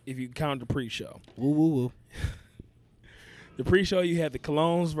 if you count the pre-show. Woo, woo, woo. The pre-show, you had the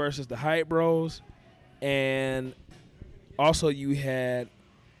Colognes versus the Hype Bros, and Also, you had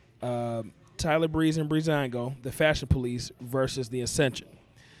Tyler Breeze and Breezango, the Fashion Police, versus the Ascension.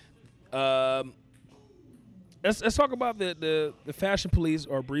 Let's talk about the Fashion Police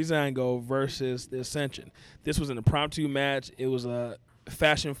or Breezango versus the Ascension. This was an impromptu match. It was a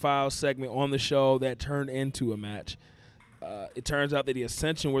Fashion Files segment on the show that turned into a match. It turns out that the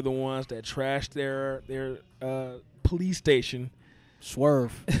Ascension were the ones that trashed their police station.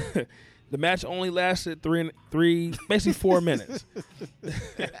 Swerve. The match only lasted basically 4 minutes.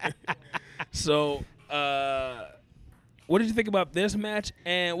 So, what did you think about this match?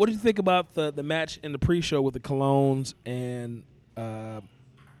 And what did you think about the match in the pre-show with the Colognes and the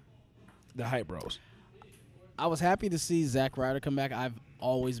Hype Bros? I was happy to see Zack Ryder come back. I've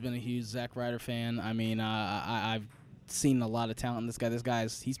always been a huge Zack Ryder fan. I mean, I've seen a lot of talent in this guy.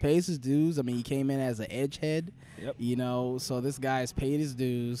 He pays his dues. I mean, he came in as an edgehead, so this guy's paid his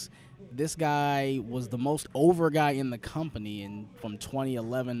dues. This guy was the most over guy in the company from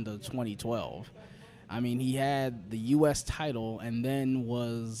 2011 to 2012. I mean, he had the U.S. title and then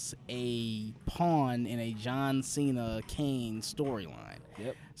was a pawn in a John Cena-Kane storyline.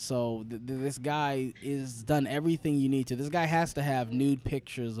 Yep. So this guy is done everything you need to. This guy has to have nude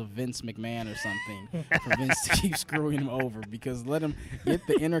pictures of Vince McMahon or something for Vince to keep screwing him over, because let him get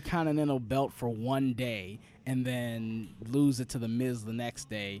the Intercontinental belt for one day and then lose it to The Miz the next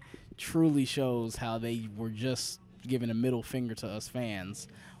day truly shows how they were just giving a middle finger to us fans.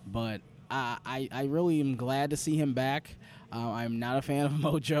 But I really am glad to see him back. I'm not a fan of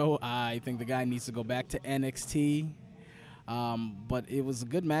Mojo. I think the guy needs to go back to NXT. But it was a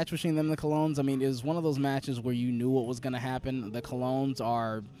good match between them and the Colognes. I mean, it was one of those matches where you knew what was going to happen. The Colognes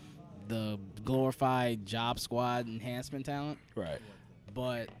are the glorified Job Squad enhancement talent. Right.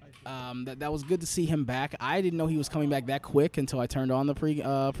 But that was good to see him back. I didn't know he was coming back that quick until I turned on the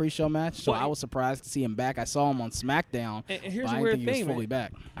pre-show match. So I was surprised to see him back. I saw him on SmackDown. And here's but the I weird didn't think thing, he was fully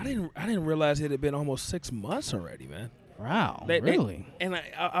man. back. I didn't realize it had been almost 6 months already, man. Wow, really? And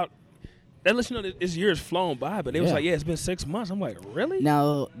that lets you know that this year has flown by, but it was like, it's been 6 months. I'm like, really?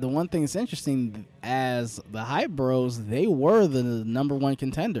 Now, the one thing that's interesting, as the Hype Bros, they were the number one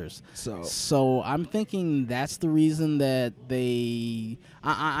contenders. So I'm thinking that's the reason that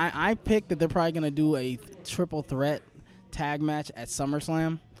I picked that they're probably going to do a triple threat tag match at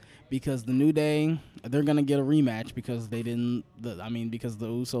SummerSlam, because the New Day, they're going to get a rematch because because the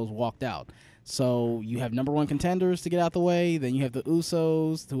Usos walked out. So you have number one contenders to get out the way. Then you have the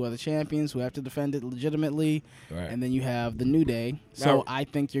Usos, who are the champions, who have to defend it legitimately. Right. And then you have the New Day. So I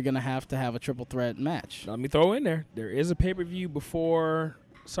think you're going to have a triple threat match. Let me throw in there is a pay-per-view before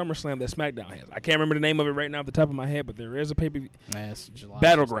SummerSlam that SmackDown has. I can't remember the name of it right now off the top of my head, but there is a pay-per-view. That's July.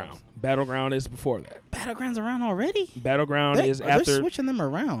 Battleground. Battleground is before that. Battleground's around already? Battleground is after. They're switching them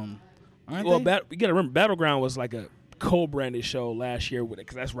around, aren't they? You got to remember, Battleground was like a co-branded show last year with it,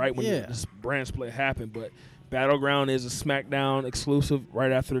 because that's right when this brand split happened. But Battleground is a SmackDown exclusive.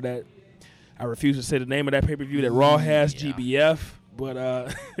 Right after that, I refuse to say the name of that pay-per-view that Raw has, GBF. But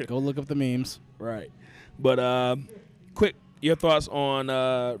go look up the memes. Right. But quick, your thoughts on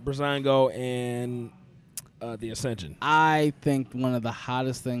Breezango and the Ascension? I think one of the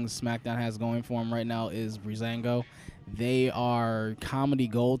hottest things SmackDown has going for them right now is Breezango. They are comedy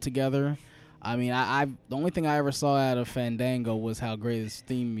gold together. I mean, the only thing I ever saw out of Fandango was how great his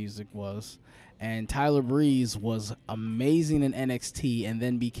theme music was. And Tyler Breeze was amazing in NXT and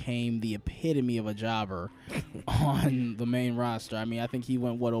then became the epitome of a jobber on the main roster. I mean, I think he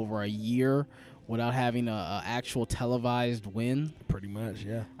went, over a year without having a actual televised win? Pretty much,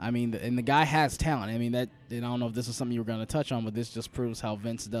 yeah. I mean, and the guy has talent. I mean, I don't know if this is something you were going to touch on, but this just proves how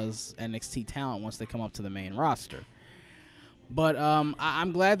Vince does NXT talent once they come up to the main roster. But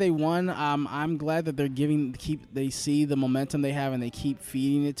I'm glad they won. I'm glad that they see the momentum they have and they keep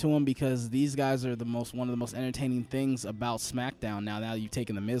feeding it to them, because these guys are one of the most entertaining things about SmackDown. Now you've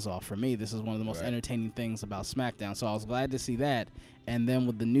taken the Miz off, for me, this is one of the most entertaining things about SmackDown. So I was glad to see that. And then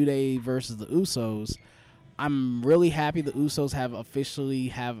with the New Day versus the Usos, I'm really happy the Usos have officially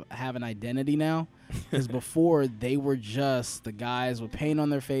have an identity now, because before they were just the guys with paint on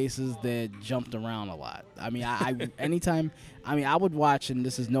their faces that jumped around a lot. I mean, I would watch, and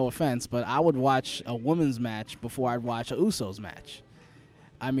this is no offense, but I would watch a women's match before I'd watch a Usos match.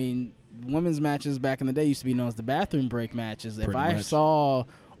 I mean, women's matches back in the day used to be known as the bathroom break matches. If I saw,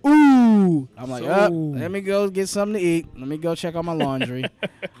 ooh, I'm like, let me go get something to eat. Let me go check on my laundry.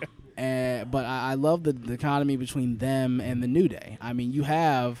 But I love the dichotomy between them and the New Day. I mean, you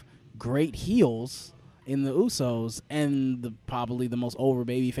have great heels in the Usos and probably the most over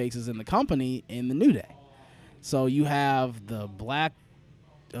baby faces in the company in the New Day. So you have the black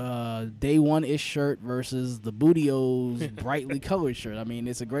day one-ish shirt versus the Booty-O's brightly colored shirt. I mean,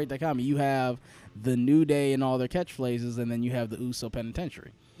 it's a great dichotomy. You have the New Day and all their catchphrases, and then you have the Uso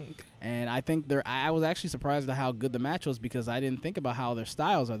Penitentiary. And I think I was actually surprised at how good the match was because I didn't think about how their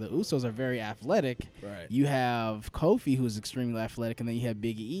styles are. The Usos are very athletic. Right. You have Kofi, who's extremely athletic, and then you have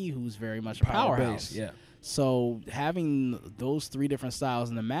Big E, who's very much a powerhouse. Yeah. So having those three different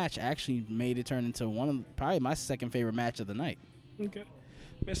styles in the match actually made it turn into one of probably my second favorite match of the night. Okay.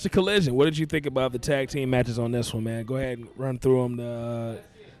 Mr. Collision, what did you think about the tag team matches on this one, man? Go ahead and run through them. The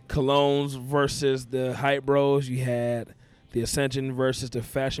Colognes versus the Hype Bros. You had the Ascension versus the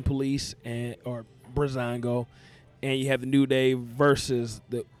Fashion Police or Brazango. And you have the New Day versus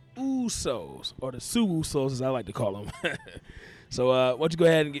the Usos, or the Usos as I like to call them. So why don't you go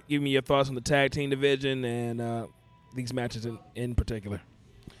ahead and give me your thoughts on the tag team division and these matches in particular.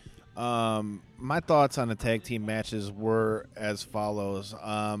 My thoughts on the tag team matches were as follows.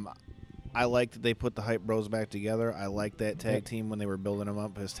 I liked that they put the Hype Bros back together. I liked that tag team when they were building them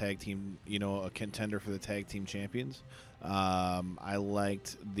up as tag team, a contender for the tag team champions. I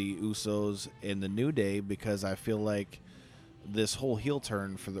liked the Usos in the New Day because I feel like this whole heel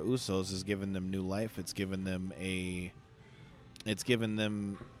turn for the Usos has given them new life. It's given them a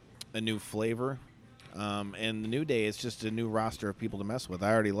new flavor. And the New Day is just a new roster of people to mess with.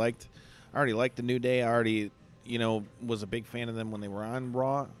 I already liked the New Day. I already, was a big fan of them when they were on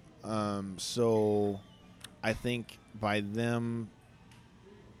Raw. So I think by them,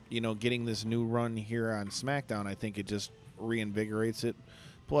 getting this new run here on SmackDown, I think it just reinvigorates it.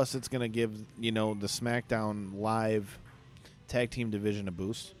 Plus, it's going to give, the SmackDown Live tag team division a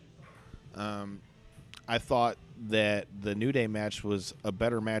boost. I thought that the New Day match was a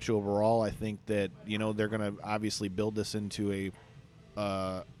better match overall. I think that they're going to obviously build this into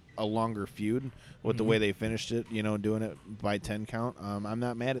a longer feud with the way they finished it. Doing it by 10 count. I'm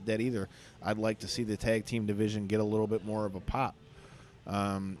not mad at that either. I'd like to see the tag team division get a little bit more of a pop.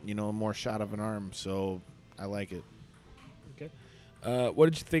 More shot of an arm. So I like it. Okay. What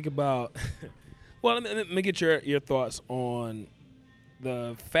did you think about? Well, let me get your thoughts on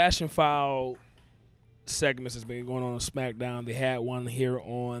the Fashion File segments that's been going on SmackDown. They had one here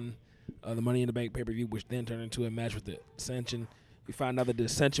on the Money in the Bank pay-per-view, which then turned into a match with the Ascension. We found out that the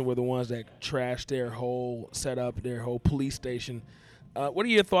Ascension were the ones that trashed their whole setup, their whole police station. What are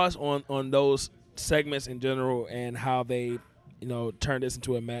your thoughts on those segments in general and how they, turned this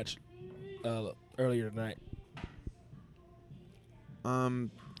into a match earlier tonight?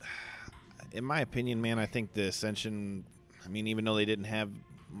 In my opinion, man, I think the Ascension, even though they didn't have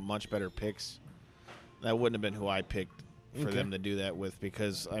much better picks, that wouldn't have been who I picked for them to do that with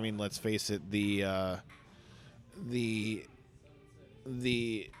because, let's face it, the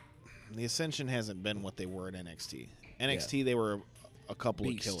Ascension hasn't been what they were at NXT. NXT, they were a couple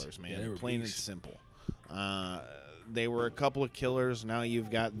of killers, man. Yeah, plain and simple. They were a couple of killers. Now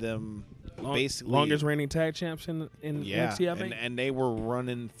you've got them basically longest reigning tag champs in NXT, I think. And they were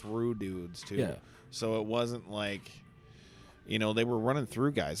running through dudes too. Yeah. So it wasn't like they were running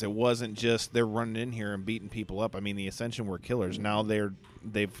through guys. It wasn't just they're running in here and beating people up. The Ascension were killers. Now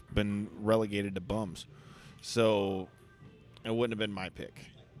they've been relegated to bums. So it wouldn't have been my pick.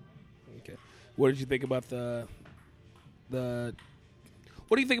 Okay. What did you think about the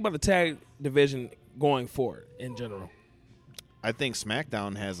what do you think about the tag division going forward in general? I think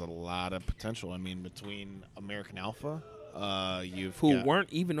SmackDown has a lot of potential. Between American Alpha, who weren't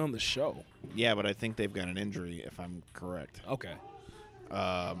even on the show. Yeah, but I think they've got an injury, if I'm correct. Okay.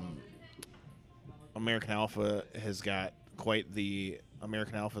 American Alpha has got quite the.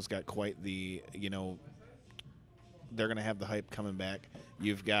 They're going to have the hype coming back.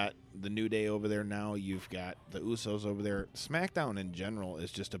 You've got the New Day over there now. You've got the Usos over there. SmackDown in general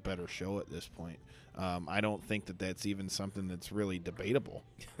is just a better show at this point. I don't think that that's even something that's really debatable.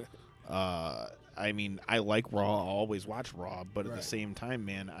 I like Raw. I'll always watch Raw. But at the same time,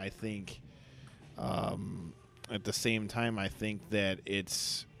 man, I think that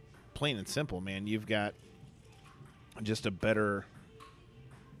it's plain and simple, man. You've got just a better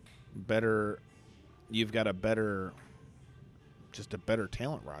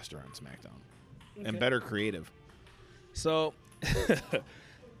talent roster on SmackDown and better creative. So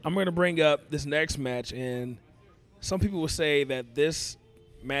I'm going to bring up this next match, and some people will say that this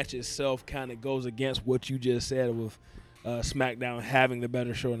match itself kind of goes against what you just said with SmackDown having the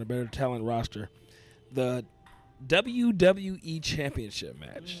better show and the better talent roster. The WWE Championship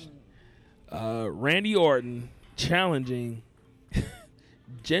match. Randy Orton challenging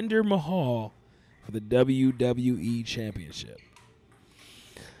Jinder Mahal for the WWE Championship.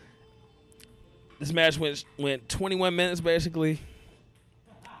 This match went 21 minutes, basically.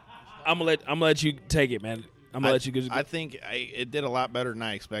 I'm gonna let you take it, man. I'm gonna let you. I think it did a lot better than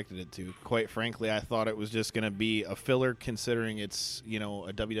I expected it to. Quite frankly, I thought it was just going to be a filler, considering it's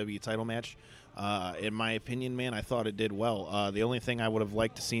a WWE title match. In my opinion, man, I thought it did well. The only thing I would have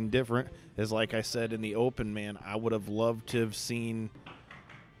liked to seen different is, like I said in the open, man, I would have loved to have seen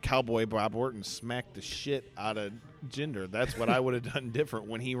Cowboy Bob Orton smack the shit out of Jinder. That's what I would have done different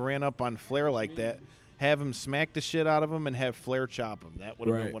when he ran up on Flair like that. Have him smack the shit out of him and have Flair chop him. That would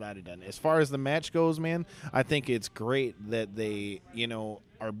have been what I'd have done. As far as the match goes, man, I think it's great that they,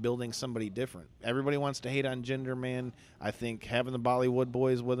 are building somebody different. Everybody wants to hate on Jinder, man. I think having the Bollywood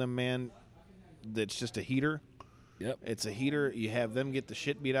boys with him, man, that's just a heater. Yep. It's a heater. You have them get the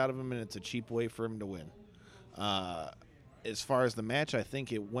shit beat out of him, and it's a cheap way for him to win. As far as the match, I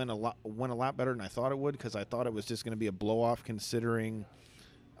think it went a lot better than I thought it would, because I thought it was just going to be a blow-off, considering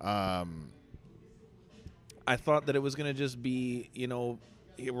I thought that it was going to just be,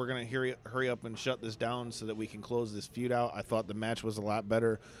 we're going to hurry up and shut this down so that we can close this feud out. I thought the match was a lot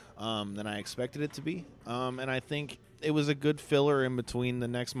better than I expected it to be. And I think it was a good filler in between the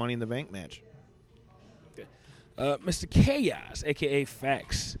next Money in the Bank match. Mr. Chaos, a.k.a.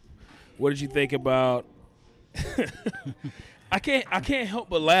 Fax, what did you think about... I can't help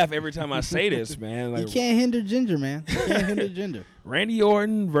but laugh every time I say this, man. You can't hinder Ginger, man. You can't hinder Ginger. Randy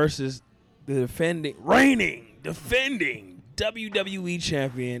Orton versus the reigning, defending WWE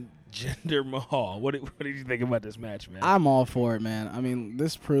champion Jinder Mahal. What did you think about this match, man? I'm all for it, man. I mean,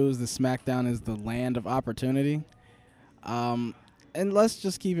 this proves that SmackDown is the land of opportunity. And let's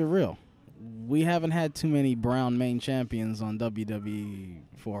just keep it real. We haven't had too many brown main champions on WWE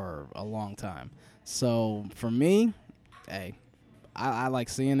for a long time. So for me, hey, I like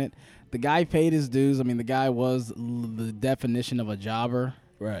seeing it. The guy paid his dues. I mean, the guy was the definition of a jobber.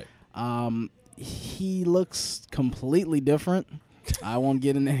 Right. He looks completely different. I won't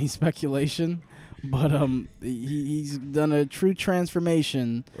get into any speculation, but he's done a true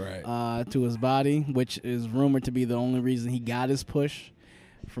transformation to his body, which is rumored to be the only reason he got his push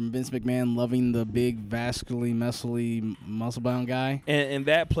from Vince McMahon loving the big, vascularly, muscle-bound guy. And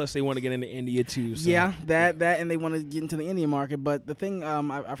that, plus they want to get into India, too. So. Yeah, that, and they want to get into the Indian market. But the thing,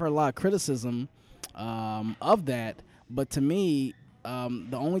 I've heard a lot of criticism of that. But to me,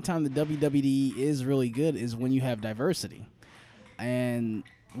 the only time the WWE is really good is when you have diversity. And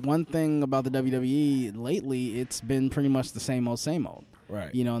one thing about the WWE lately, it's been pretty much the same old, same old.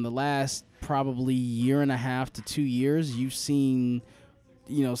 Right. In the last probably year and a half to 2 years, you've seen,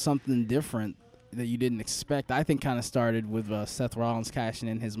 something different that you didn't expect. I think kind of started with Seth Rollins cashing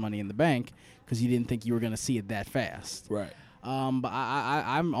in his Money in the Bank, because you didn't think you were going to see it that fast. Right. But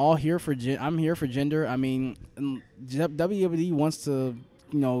I'm all here for I'm here for Jinder. I mean, WWE wants to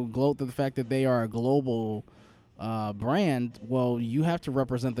gloat to the fact that they are a global brand. Well, you have to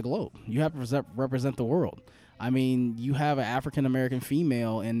represent the globe. You have to represent the world. I mean, you have an African American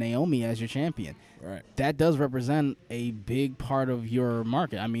female in Naomi as your champion. Right. That does represent a big part of your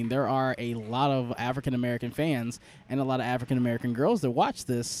market. I mean, there are a lot of African American fans and a lot of African American girls that watch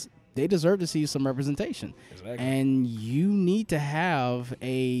this. They deserve to see some representation. Exactly. And you need to have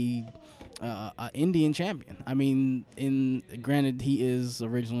a Indian champion. I mean, granted, he is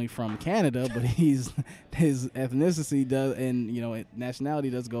originally from Canada, but his ethnicity does, and nationality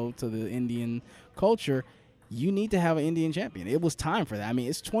does go to the Indian culture. You need to have an Indian champion. It was time for that. I mean,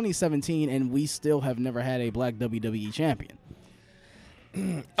 it's 2017, and we still have never had a black WWE champion.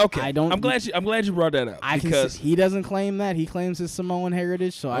 Okay, I'm glad you brought that up, because he doesn't claim that. He claims his Samoan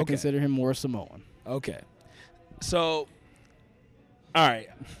heritage, so I consider him more Samoan. Okay, so all right,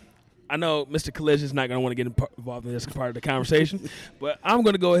 I know Mr. Collision is not going to want to get involved in this part of the conversation, but I'm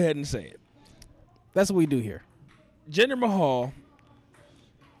going to go ahead and say it. That's what we do here. Jinder Mahal,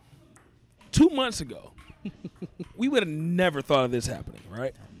 2 months ago, we would have never thought of this happening,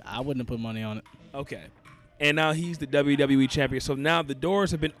 right? I wouldn't have put money on it. Okay. And now he's the WWE champion. So now the doors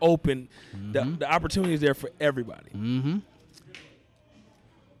have been opened. Mm-hmm. The opportunity is there for everybody. Mm-hmm.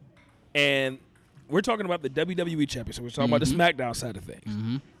 And we're talking about the WWE champion. So we're talking about the SmackDown side of things.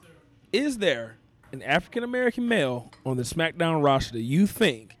 Mm-hmm. Is there an African-American male on the SmackDown roster that you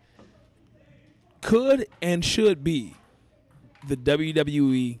think could and should be the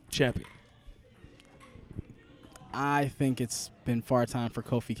WWE champion? I think it's been far time for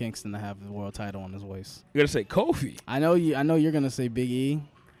Kofi Kingston to have the world title on his waist. You're gonna say Kofi? I know you're gonna say Big E,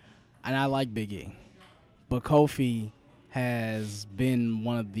 and I like Big E, but Kofi has been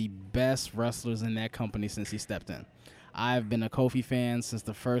one of the best wrestlers in that company since he stepped in. I've been a Kofi fan since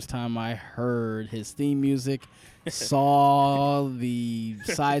the first time I heard his theme music, saw the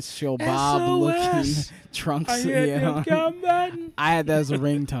Sideshow Bob looking SOS. trunks. I hear them coming. I had that as a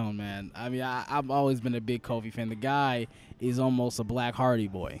ringtone, man. I mean, I've always been a big Kofi fan. The guy is almost a Black Hardy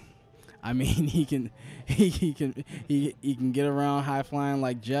boy. I mean, he can get around high flying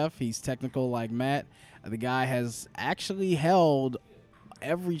like Jeff. He's technical like Matt. The guy has actually held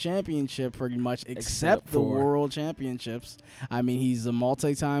every championship pretty much except the World Championships. I mean, he's a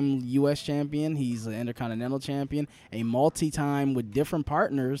multi-time U.S. champion. He's an Intercontinental champion, a multi-time with different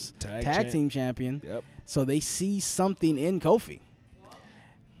partners tag team champion. Yep. So they see something in Kofi.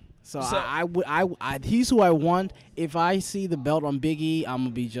 So he's who I want. If I see the belt on Big E, I'm gonna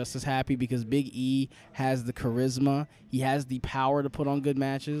be just as happy because Big E has the charisma. He has the power to put on good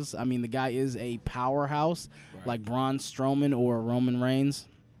matches. I mean, the guy is a powerhouse, like Braun Strowman or Roman Reigns.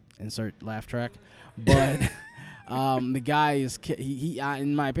 Insert laugh track. But the guy is he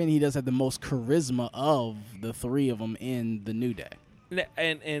in my opinion, he does have the most charisma of the three of them in the New Day.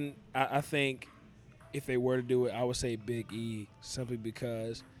 And I think if they were to do it, I would say Big E simply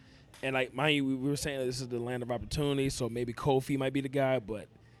because. And, like, mind you, we were saying that this is the land of opportunity, so maybe Kofi might be the guy. But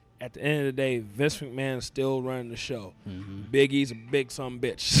at the end of the day, Vince McMahon is still running the show. Mm-hmm. Big E's a big son of a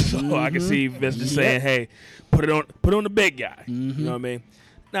bitch. So I can see Vince just saying, hey, put it on the big guy. Mm-hmm. You know what I mean?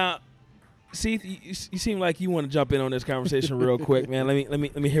 Now, see, you seem like you want to jump in on this conversation real quick, man. Let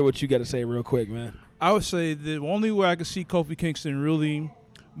me hear what you got to say real quick, man. I would say the only way I could see Kofi Kingston really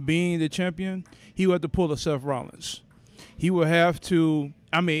being the champion, he would have to pull a Seth Rollins. He would have to,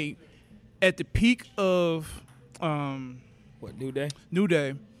 I mean, at the peak of New Day? New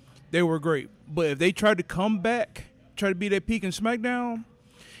Day, they were great. But if they tried to come back, try to be that peak in SmackDown,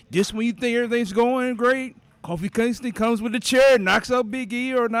 just when you think everything's going great, Kofi Kingston comes with a chair, knocks out Big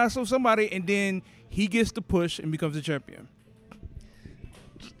E or knocks out somebody, and then he gets the push and becomes the champion.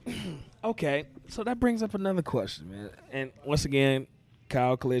 Okay, so that brings up another question, man. And once again,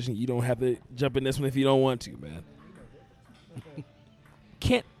 Kyle Collision, you don't have to jump in this one if you don't want to, man.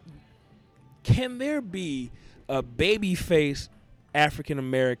 Can there be a babyface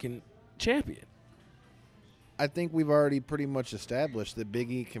African-American champion? I think we've already pretty much established that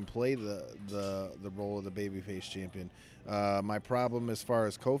Big E can play the role of the babyface champion. My problem as far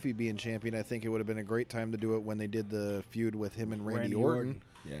as Kofi being champion, I think it would have been a great time to do it when they did the feud with him and Randy Orton.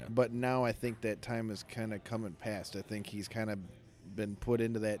 Yeah. But now I think that time is kind of coming past. I think he's kind of been put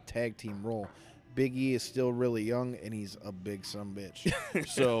into that tag team role. Big E is still really young, and he's a big son bitch.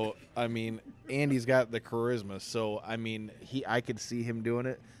 So, I mean, and he's got the charisma. So, I mean, I could see him doing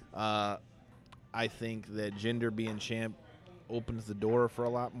it. I think that Jinder being champ opens the door for a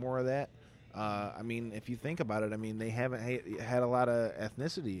lot more of that. I mean, if you think about it, I mean, they haven't had a lot of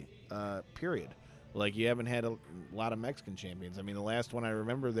ethnicity, period. Like, you haven't had a lot of Mexican champions. I mean, the last one I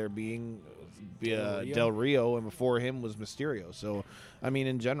remember there being Del Rio, and before him was Mysterio. So, I mean,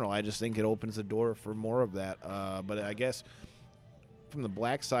 in general, I just think it opens the door for more of that. But I guess from the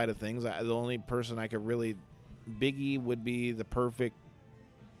black side of things, the only person I could really – Big E would be the perfect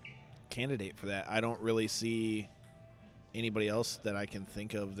candidate for that. I don't really see anybody else that I can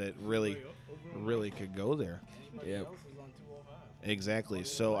think of that really could go there. Yeah. Exactly.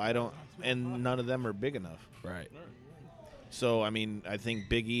 So I don't – and none of them are big enough. Right. So, I mean, I think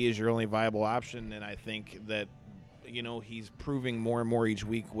Big E is your only viable option, and I think that, you know, he's proving more and more each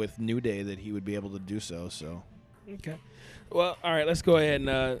week with New Day that he would be able to do so. Okay. Well, all right, let's go ahead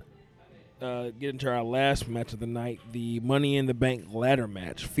and get into our last match of the night, the Money in the Bank ladder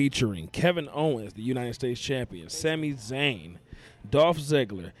match featuring Kevin Owens, the United States champion, Sami Zayn, Dolph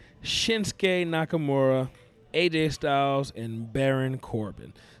Ziggler, Shinsuke Nakamura, AJ Styles, and Baron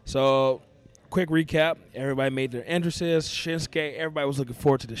Corbin. So, quick recap. Everybody made their entrances. Shinsuke, everybody was looking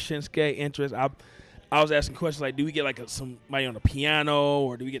forward to the Shinsuke entrance. I was asking questions like, do we get like somebody on the piano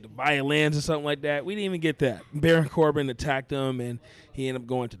or do we get the violins or something like that? We didn't even get that. Baron Corbin attacked him, and he ended up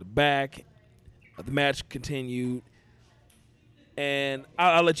going to the back. The match continued, and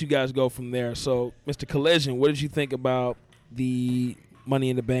I'll let you guys go from there. So, Mr. Collision, what did you think about the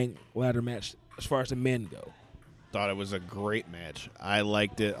Money in the Bank ladder match as far as the men go? Thought it was a great match. I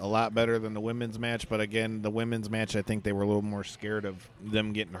liked it a lot better than the women's match, but again, the women's match, I think they were a little more scared of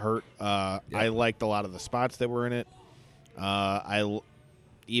them getting hurt. I liked a lot of the spots that were in it.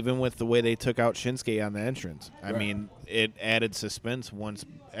 Even with the way they took out Shinsuke on the entrance. I mean, it added suspense once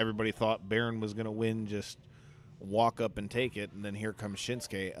everybody thought Baron was going to win, just walk up and take it, and then here comes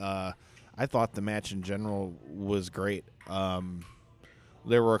Shinsuke. I thought the match in general was great.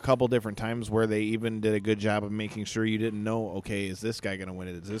 There were a couple different times where they even did a good job of making sure you didn't know, okay, is this guy going to win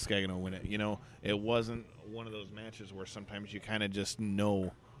it? Is this guy going to win it? You know, it wasn't one of those matches where sometimes you kind of just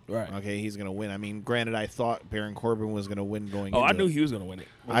know, Right. okay, he's going to win. I mean, granted, I thought Baron Corbin was going to win going Oh, into I knew it. he was going to win it.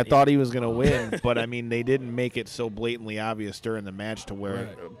 I thought he was going to win, but, I mean, they didn't make it so blatantly obvious during the match to where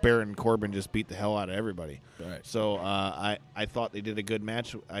Baron Corbin just beat the hell out of everybody. Right. So I thought they did a good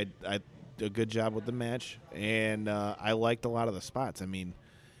match. I did a good job with the match, and I liked a lot of the spots. I mean,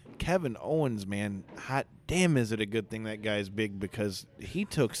 Kevin Owens, man, hot damn is it a good thing that guy's big, because he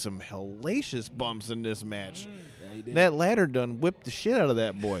took some hellacious bumps in this match. Yeah, he did. That ladder done whipped the shit out of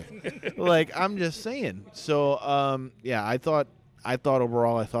that boy. Like, I'm just saying. So, yeah, I thought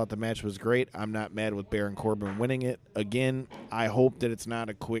overall, I thought the match was great. I'm not mad with Baron Corbin winning it. Again, I hope that it's not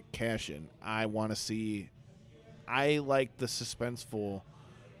a quick cash-in. I want to see – I like the suspenseful –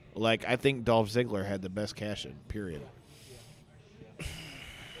 like, I think Dolph Ziggler had the best cash-in, period.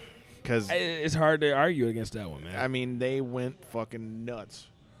 Because It's hard to argue against that one, man. I mean, they went fucking nuts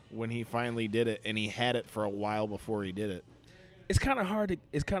when he finally did it, and he had it for a while before he did it. It's kind of hard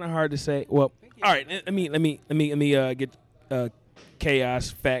to say. Well, all right. Let me get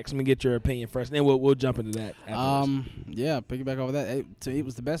chaos facts. Let me get your opinion first, and then we'll jump into that. Afterwards. Yeah, piggyback over that. It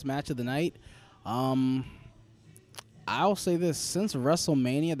was the best match of the night. I'll say this: since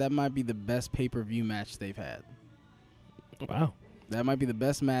WrestleMania, that might be the best pay-per-view match they've had. Wow. That might be the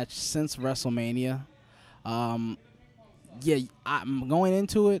best match since WrestleMania. Yeah, I'm going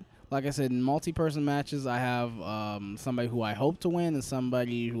into it. Like I said, in multi-person matches, I have somebody who I hope to win and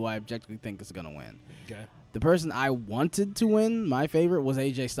somebody who I objectively think is going to win. Okay. The person I wanted to win, my favorite, was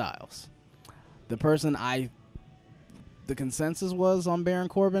AJ Styles. The person the consensus was on Baron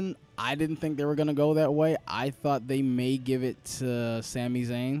Corbin, I didn't think they were going to go that way. I thought they may give it to Sami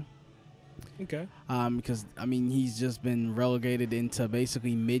Zayn. Okay. Because, I mean, he's just been relegated into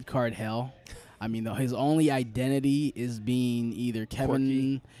basically mid-card hell. I mean, his only identity is being either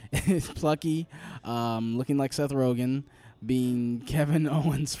Kevin Plucky, looking like Seth Rogen, being Kevin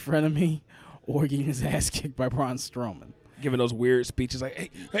Owens' frenemy, or getting his ass kicked by Braun Strowman. Giving those weird speeches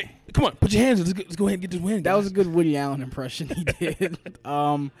like, hey, come on, put your hands up. Let's go ahead and get this win. That was a good Woody Allen impression he did.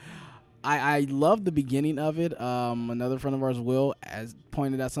 I love the beginning of it. Another friend of ours, Will, has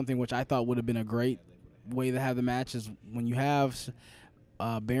pointed out something which I thought would have been a great way to have the match is when you have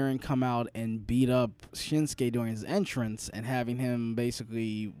Baron come out and beat up Shinsuke during his entrance and having him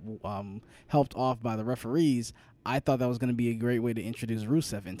basically helped off by the referees. I thought that was going to be a great way to introduce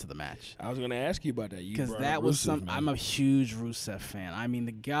Rusev into the match. I was going to ask you about that. Because that was I'm a huge Rusev fan. I mean,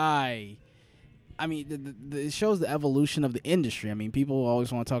 the guy... I mean, it shows the evolution of the industry. I mean, people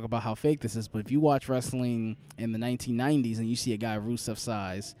always want to talk about how fake this is, but if you watch wrestling in the 1990s and you see a guy Rusev's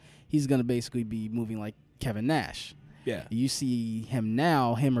size, he's going to basically be moving like Kevin Nash. Yeah. You see him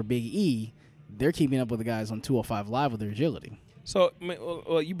now, him or Big E, they're keeping up with the guys on 205 Live with their agility. So,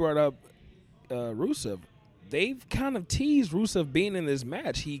 well, you brought up Rusev. They've kind of teased Rusev being in this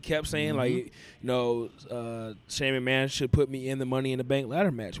match. He kept saying, Shane McMahon should put me in the Money in the Bank ladder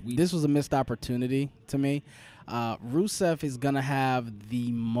match. This was a missed opportunity to me. Rusev is going to have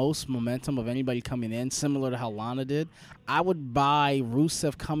the most momentum of anybody coming in, similar to how Lana did. I would buy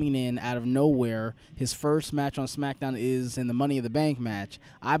Rusev coming in out of nowhere. His first match on SmackDown is in the Money in the Bank match.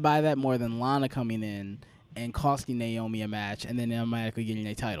 I buy that more than Lana coming in and costing Naomi a match and then automatically getting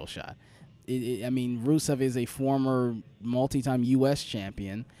a title shot. I mean, Rusev is a former multi-time U.S.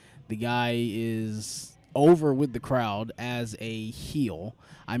 champion. The guy is over with the crowd as a heel.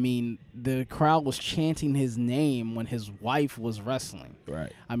 I mean, the crowd was chanting his name when his wife was wrestling.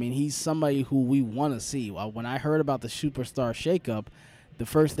 Right. I mean, he's somebody who we want to see. When I heard about the Superstar shakeup, the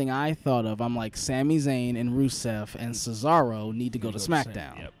first thing I thought of, I'm like, Sami Zayn and Rusev and Cesaro need to go to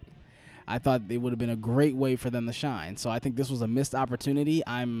SmackDown. Yep. I thought it would have been a great way for them to shine. So I think this was a missed opportunity.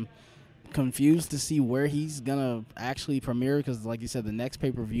 I'm confused to see where he's gonna actually premiere because, like you said, the next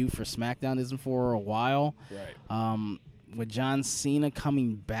pay-per-view for SmackDown isn't for a while. Right. With John Cena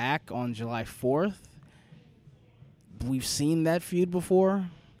coming back on July 4th, we've seen that feud before.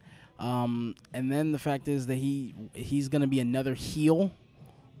 And then the fact is that he's gonna be another heel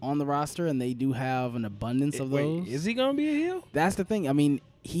on the roster, and they do have an abundance of those. Is he gonna be a heel? That's the thing. I mean,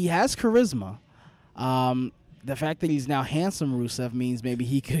 he has charisma. The fact that he's now handsome Rusev means maybe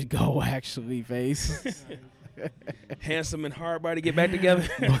he could go actually face. Handsome and hard body get back together.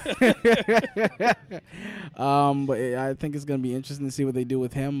 But I think it's going to be interesting to see what they do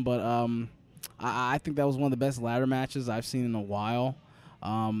with him. But I think that was one of the best ladder matches I've seen in a while.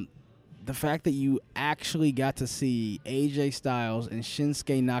 the fact that you actually got to see AJ Styles and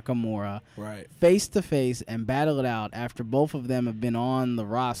Shinsuke Nakamura Right. face to face and battle it out after both of them have been on the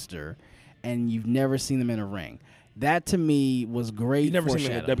roster and you've never seen them in a ring. That to me was great. You never seen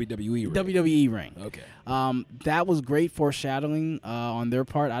them in a foreshadowing. WWE ring. WWE ring. Okay. That was great foreshadowing on their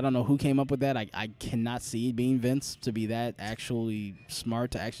part. I don't know who came up with that. I cannot see it being Vince to be that actually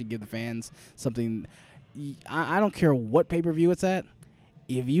smart to actually give the fans something. I don't care what pay-per-view it's at.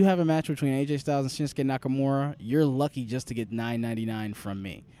 If you have a match between AJ Styles and Shinsuke Nakamura, you're lucky just to get $9.99 from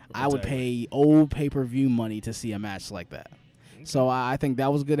me. I would pay old pay-per-view money to see a match like that. Okay. So I think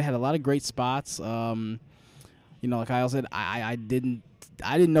that was good. It had a lot of great spots. Like Kyle said, I didn't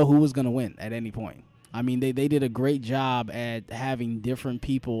know who was going to win at any point. I mean, they did a great job at having different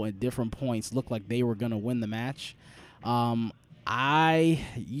people at different points look like they were going to win the match. You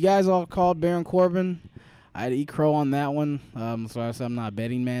guys all called Baron Corbin. I had to eat crow on that one, so I said I'm not a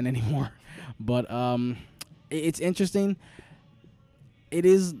betting man anymore. But it's interesting. It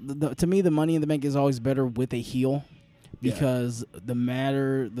is to me, the Money in the Bank is always better with a heel. Because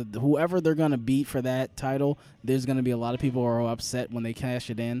whoever they're going to beat for that title, there's going to be a lot of people who are upset when they cash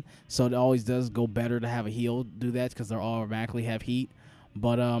it in. So it always does go better to have a heel do that because they'll automatically have heat.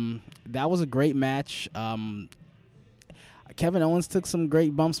 But that was a great match. Kevin Owens took some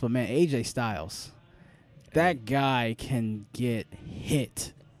great bumps, but, man, AJ Styles, that guy can get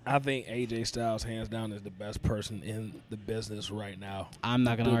hit. I think AJ Styles, hands down, is the best person in the business right now. I'm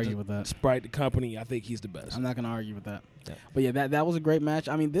not going to argue with that. Despite the company, I think he's the best. I'm not going to argue with that. Yeah. But, yeah, that was a great match.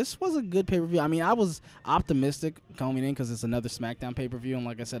 I mean, this was a good pay-per-view. I mean, I was optimistic coming in because it's another SmackDown pay-per-view. And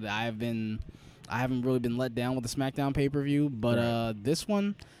like I said, I haven't really been let down with the SmackDown pay-per-view. But right. This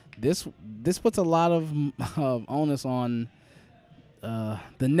one, this puts a lot of onus on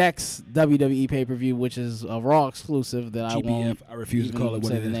the next WWE pay-per-view, which is a Raw exclusive that GBF, I refuse to call it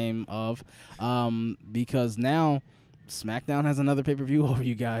what say it the is. name of, because now SmackDown has another pay-per-view over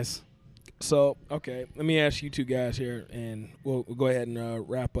you guys. So, okay, let me ask you two guys here, and we'll go ahead and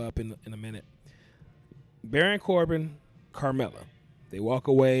wrap up in a minute. Baron Corbin, Carmella, they walk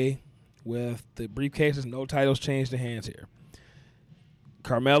away with the briefcases, no titles changed hands here.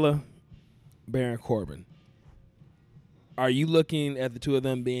 Carmella, Baron Corbin. Are you looking at the two of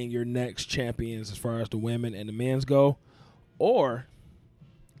them being your next champions as far as the women and the men's go? Or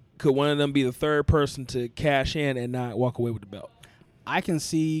could one of them be the third person to cash in and not walk away with the belt? I can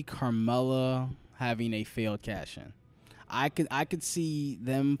see Carmella having a failed cash in. I could see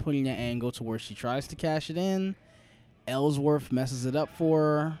them putting an angle to where she tries to cash it in, Ellsworth messes it up for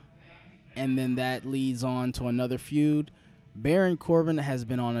her, and then that leads on to another feud. Baron Corbin has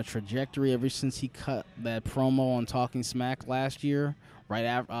been on a trajectory ever since he cut that promo on Talking Smack last year, right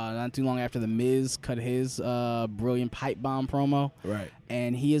after, not too long after The Miz cut his brilliant pipe bomb promo. Right.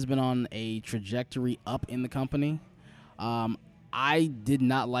 And he has been on a trajectory up in the company. I did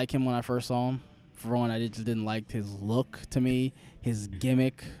not like him when I first saw him. For one, I just didn't like his look to me. His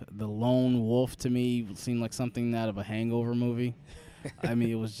gimmick, the lone wolf, to me seemed like something out of a Hangover movie. I mean,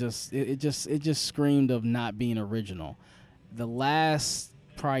 it was just it just screamed of not being original. The last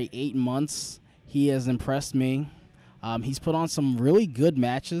probably 8 months, he has impressed me. He's put on some really good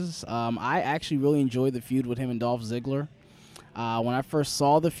matches. I actually really enjoyed the feud with him and Dolph Ziggler. When I first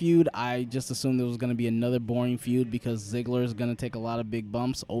saw the feud, I just assumed there was going to be another boring feud because Ziggler is going to take a lot of big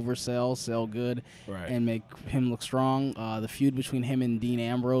bumps, oversell, sell good, right, and make him look strong. The feud between him and Dean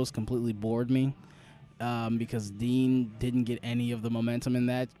Ambrose completely bored me. Because Dean didn't get any of the momentum in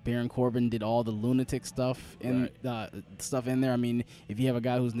that. Baron Corbin did all the lunatic stuff in there. I mean, if you have a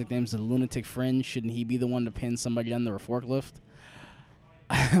guy whose nickname's the Lunatic Fringe, shouldn't he be the one to pin somebody under a forklift?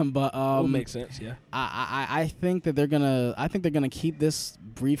 But well, makes sense, yeah. I think that they're gonna keep this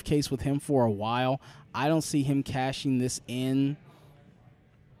briefcase with him for a while. I don't see him cashing this in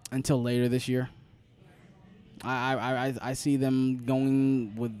until later this year. I see them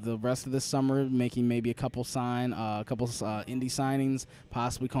going with the rest of this summer, making maybe a couple indie signings,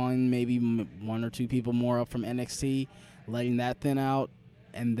 possibly calling maybe one or two people more up from NXT, letting that thin out,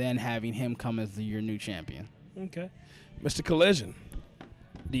 and then having him come as your new champion. Okay. Mr. Collision,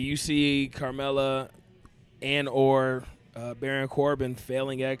 do you see Carmella and or Baron Corbin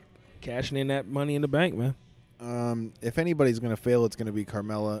failing at cashing in that Money in the Bank, man? If anybody's going to fail, it's going to be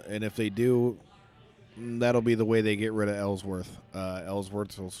Carmella, and if they do, that'll be the way they get rid of Ellsworth.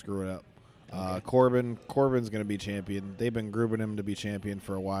 Ellsworth will screw it up. Okay. Corbin's going to be champion. They've been grouping him to be champion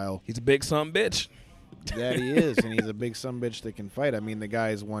for a while. He's a big son bitch. That he is, and he's a big sumbitch that can fight. I mean, the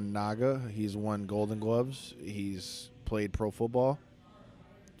guy's won NAGA. He's won Golden Gloves. He's played pro football.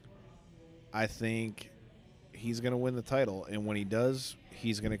 I think he's going to win the title, and when he does,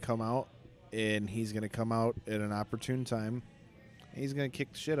 he's going to come out, and he's going to come out at an opportune time. And he's going to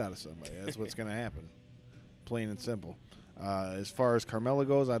kick the shit out of somebody. That's what's going to happen. Plain and simple. As far as Carmella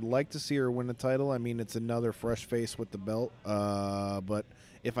goes, I'd like to see her win the title. I mean, it's another fresh face with the belt. But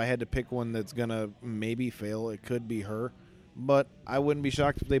if I had to pick one that's going to maybe fail, it could be her. But I wouldn't be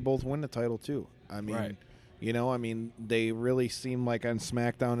shocked if they both win the title, too. I mean, Right. you know, I mean, they really seem like on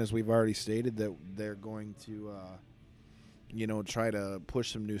SmackDown, as we've already stated, that they're going to, you know, try to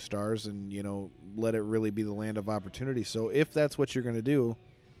push some new stars and, you know, let it really be the land of opportunity. So if that's what you're going to do,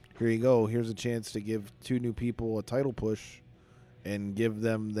 here you go. Here's a chance to give two new people a title push and give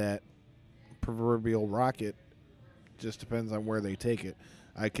them that proverbial rocket. Just depends on where they take it.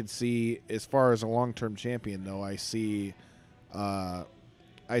 I could see, as far as a long-term champion, though, I see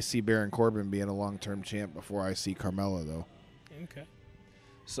Baron Corbin being a long-term champ before I see Carmella, though. Okay.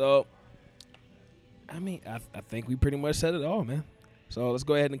 So, I mean, I think we pretty much said it all, man. So let's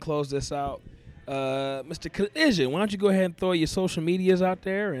go ahead and close this out. Mr. Collision, why don't you go ahead and throw your social medias out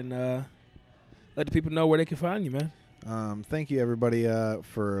there and let the people know where they can find you, man. Thank you, everybody,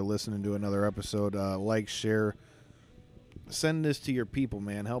 for listening to another episode. Like, share. Send this to your people,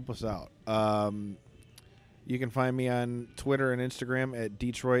 man. Help us out. You can find me on Twitter and Instagram at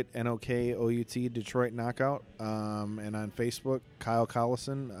Detroit NOKOUT, Detroit Knockout, and on Facebook, Kyle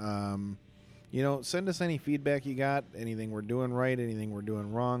Collison. You know, send us any feedback you got, anything we're doing right, anything we're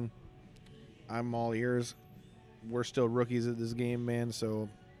doing wrong. I'm all ears. We're still rookies at this game, man, so,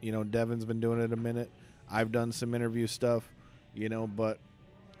 you know, Devin's been doing it a minute. I've done some interview stuff, you know, but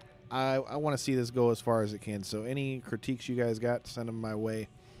I want to see this go as far as it can. So any critiques you guys got, send them my way.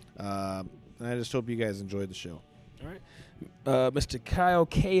 And I just hope you guys enjoyed the show. All right. Mr. Kyle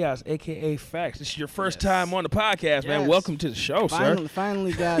Chaos, a.k.a. Facts. This is your first time on the podcast, man. Yes. Welcome to the show, sir.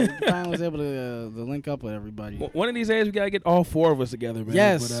 Finally was able to link up with everybody. One of these days, we got to get all four of us together, man.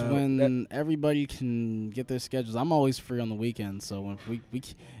 Yes, But, when everybody can get their schedules. I'm always free on the weekends, so if we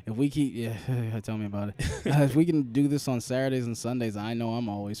keep tell me about it. If we can do this on Saturdays and Sundays, I know I'm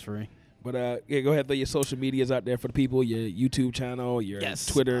always free. But yeah, go ahead, throw your social medias out there for the people, your YouTube channel, your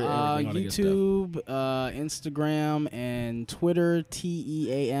Twitter, everything, all that good stuff. YouTube, Instagram, and Twitter,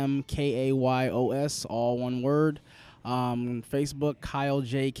 TEAMKAYOS, all one word. Facebook, Kyle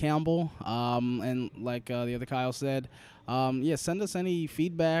J. Campbell. And like the other Kyle said, send us any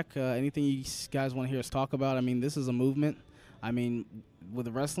feedback, anything you guys want to hear us talk about. I mean, this is a movement. I mean, with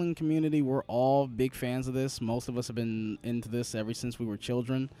the wrestling community, we're all big fans of this. Most of us have been into this ever since we were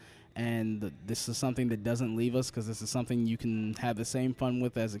children. And this is something that doesn't leave us, because this is something you can have the same fun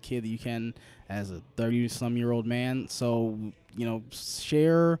with as a kid that you can as a 30-some-year-old man. So, you know,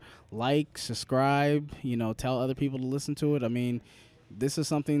 share, like, subscribe, you know, tell other people to listen to it. I mean, this is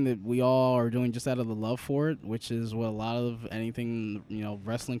something that we all are doing just out of the love for it, which is what a lot of anything, you know,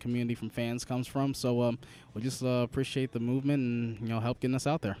 wrestling community from fans comes from. So we just appreciate the movement and, you know, help getting us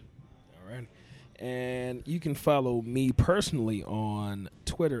out there. All right. And you can follow me personally on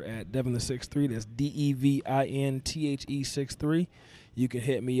Twitter at Devin63. That's DEVINTHE63. You can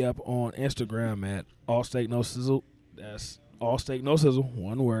hit me up on Instagram at All Steak No Sizzle. That's All Steak No Sizzle,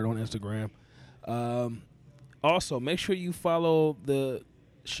 one word on Instagram. Also, make sure you follow the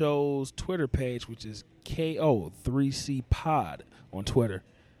show's Twitter page, which is KO3C Pod on Twitter.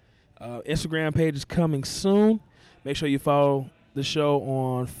 Instagram page is coming soon. Make sure you follow the show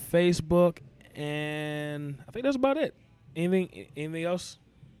on Facebook. And I think that's about it. Anything else?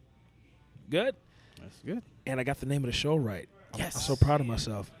 Good? That's good. And I got the name of the show right. Yes. I'm so proud of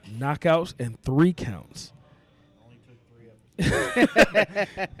myself. Knockouts and 3 counts. Only took 3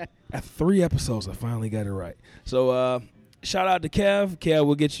 episodes. At 3 episodes, I finally got it right. So, shout out to Kev. Kev,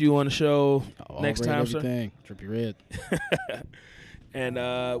 we'll get you on the show next time, everything. Trippy Red. And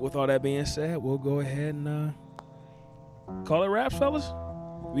with all that being said, we'll go ahead and call it wraps, fellas.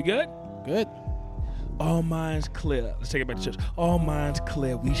 We good? Good. All minds clear. Let's take it back to church. All minds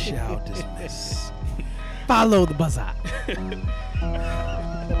clear. We shall dismiss. Follow the buzzer.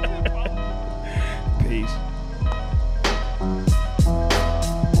 Peace.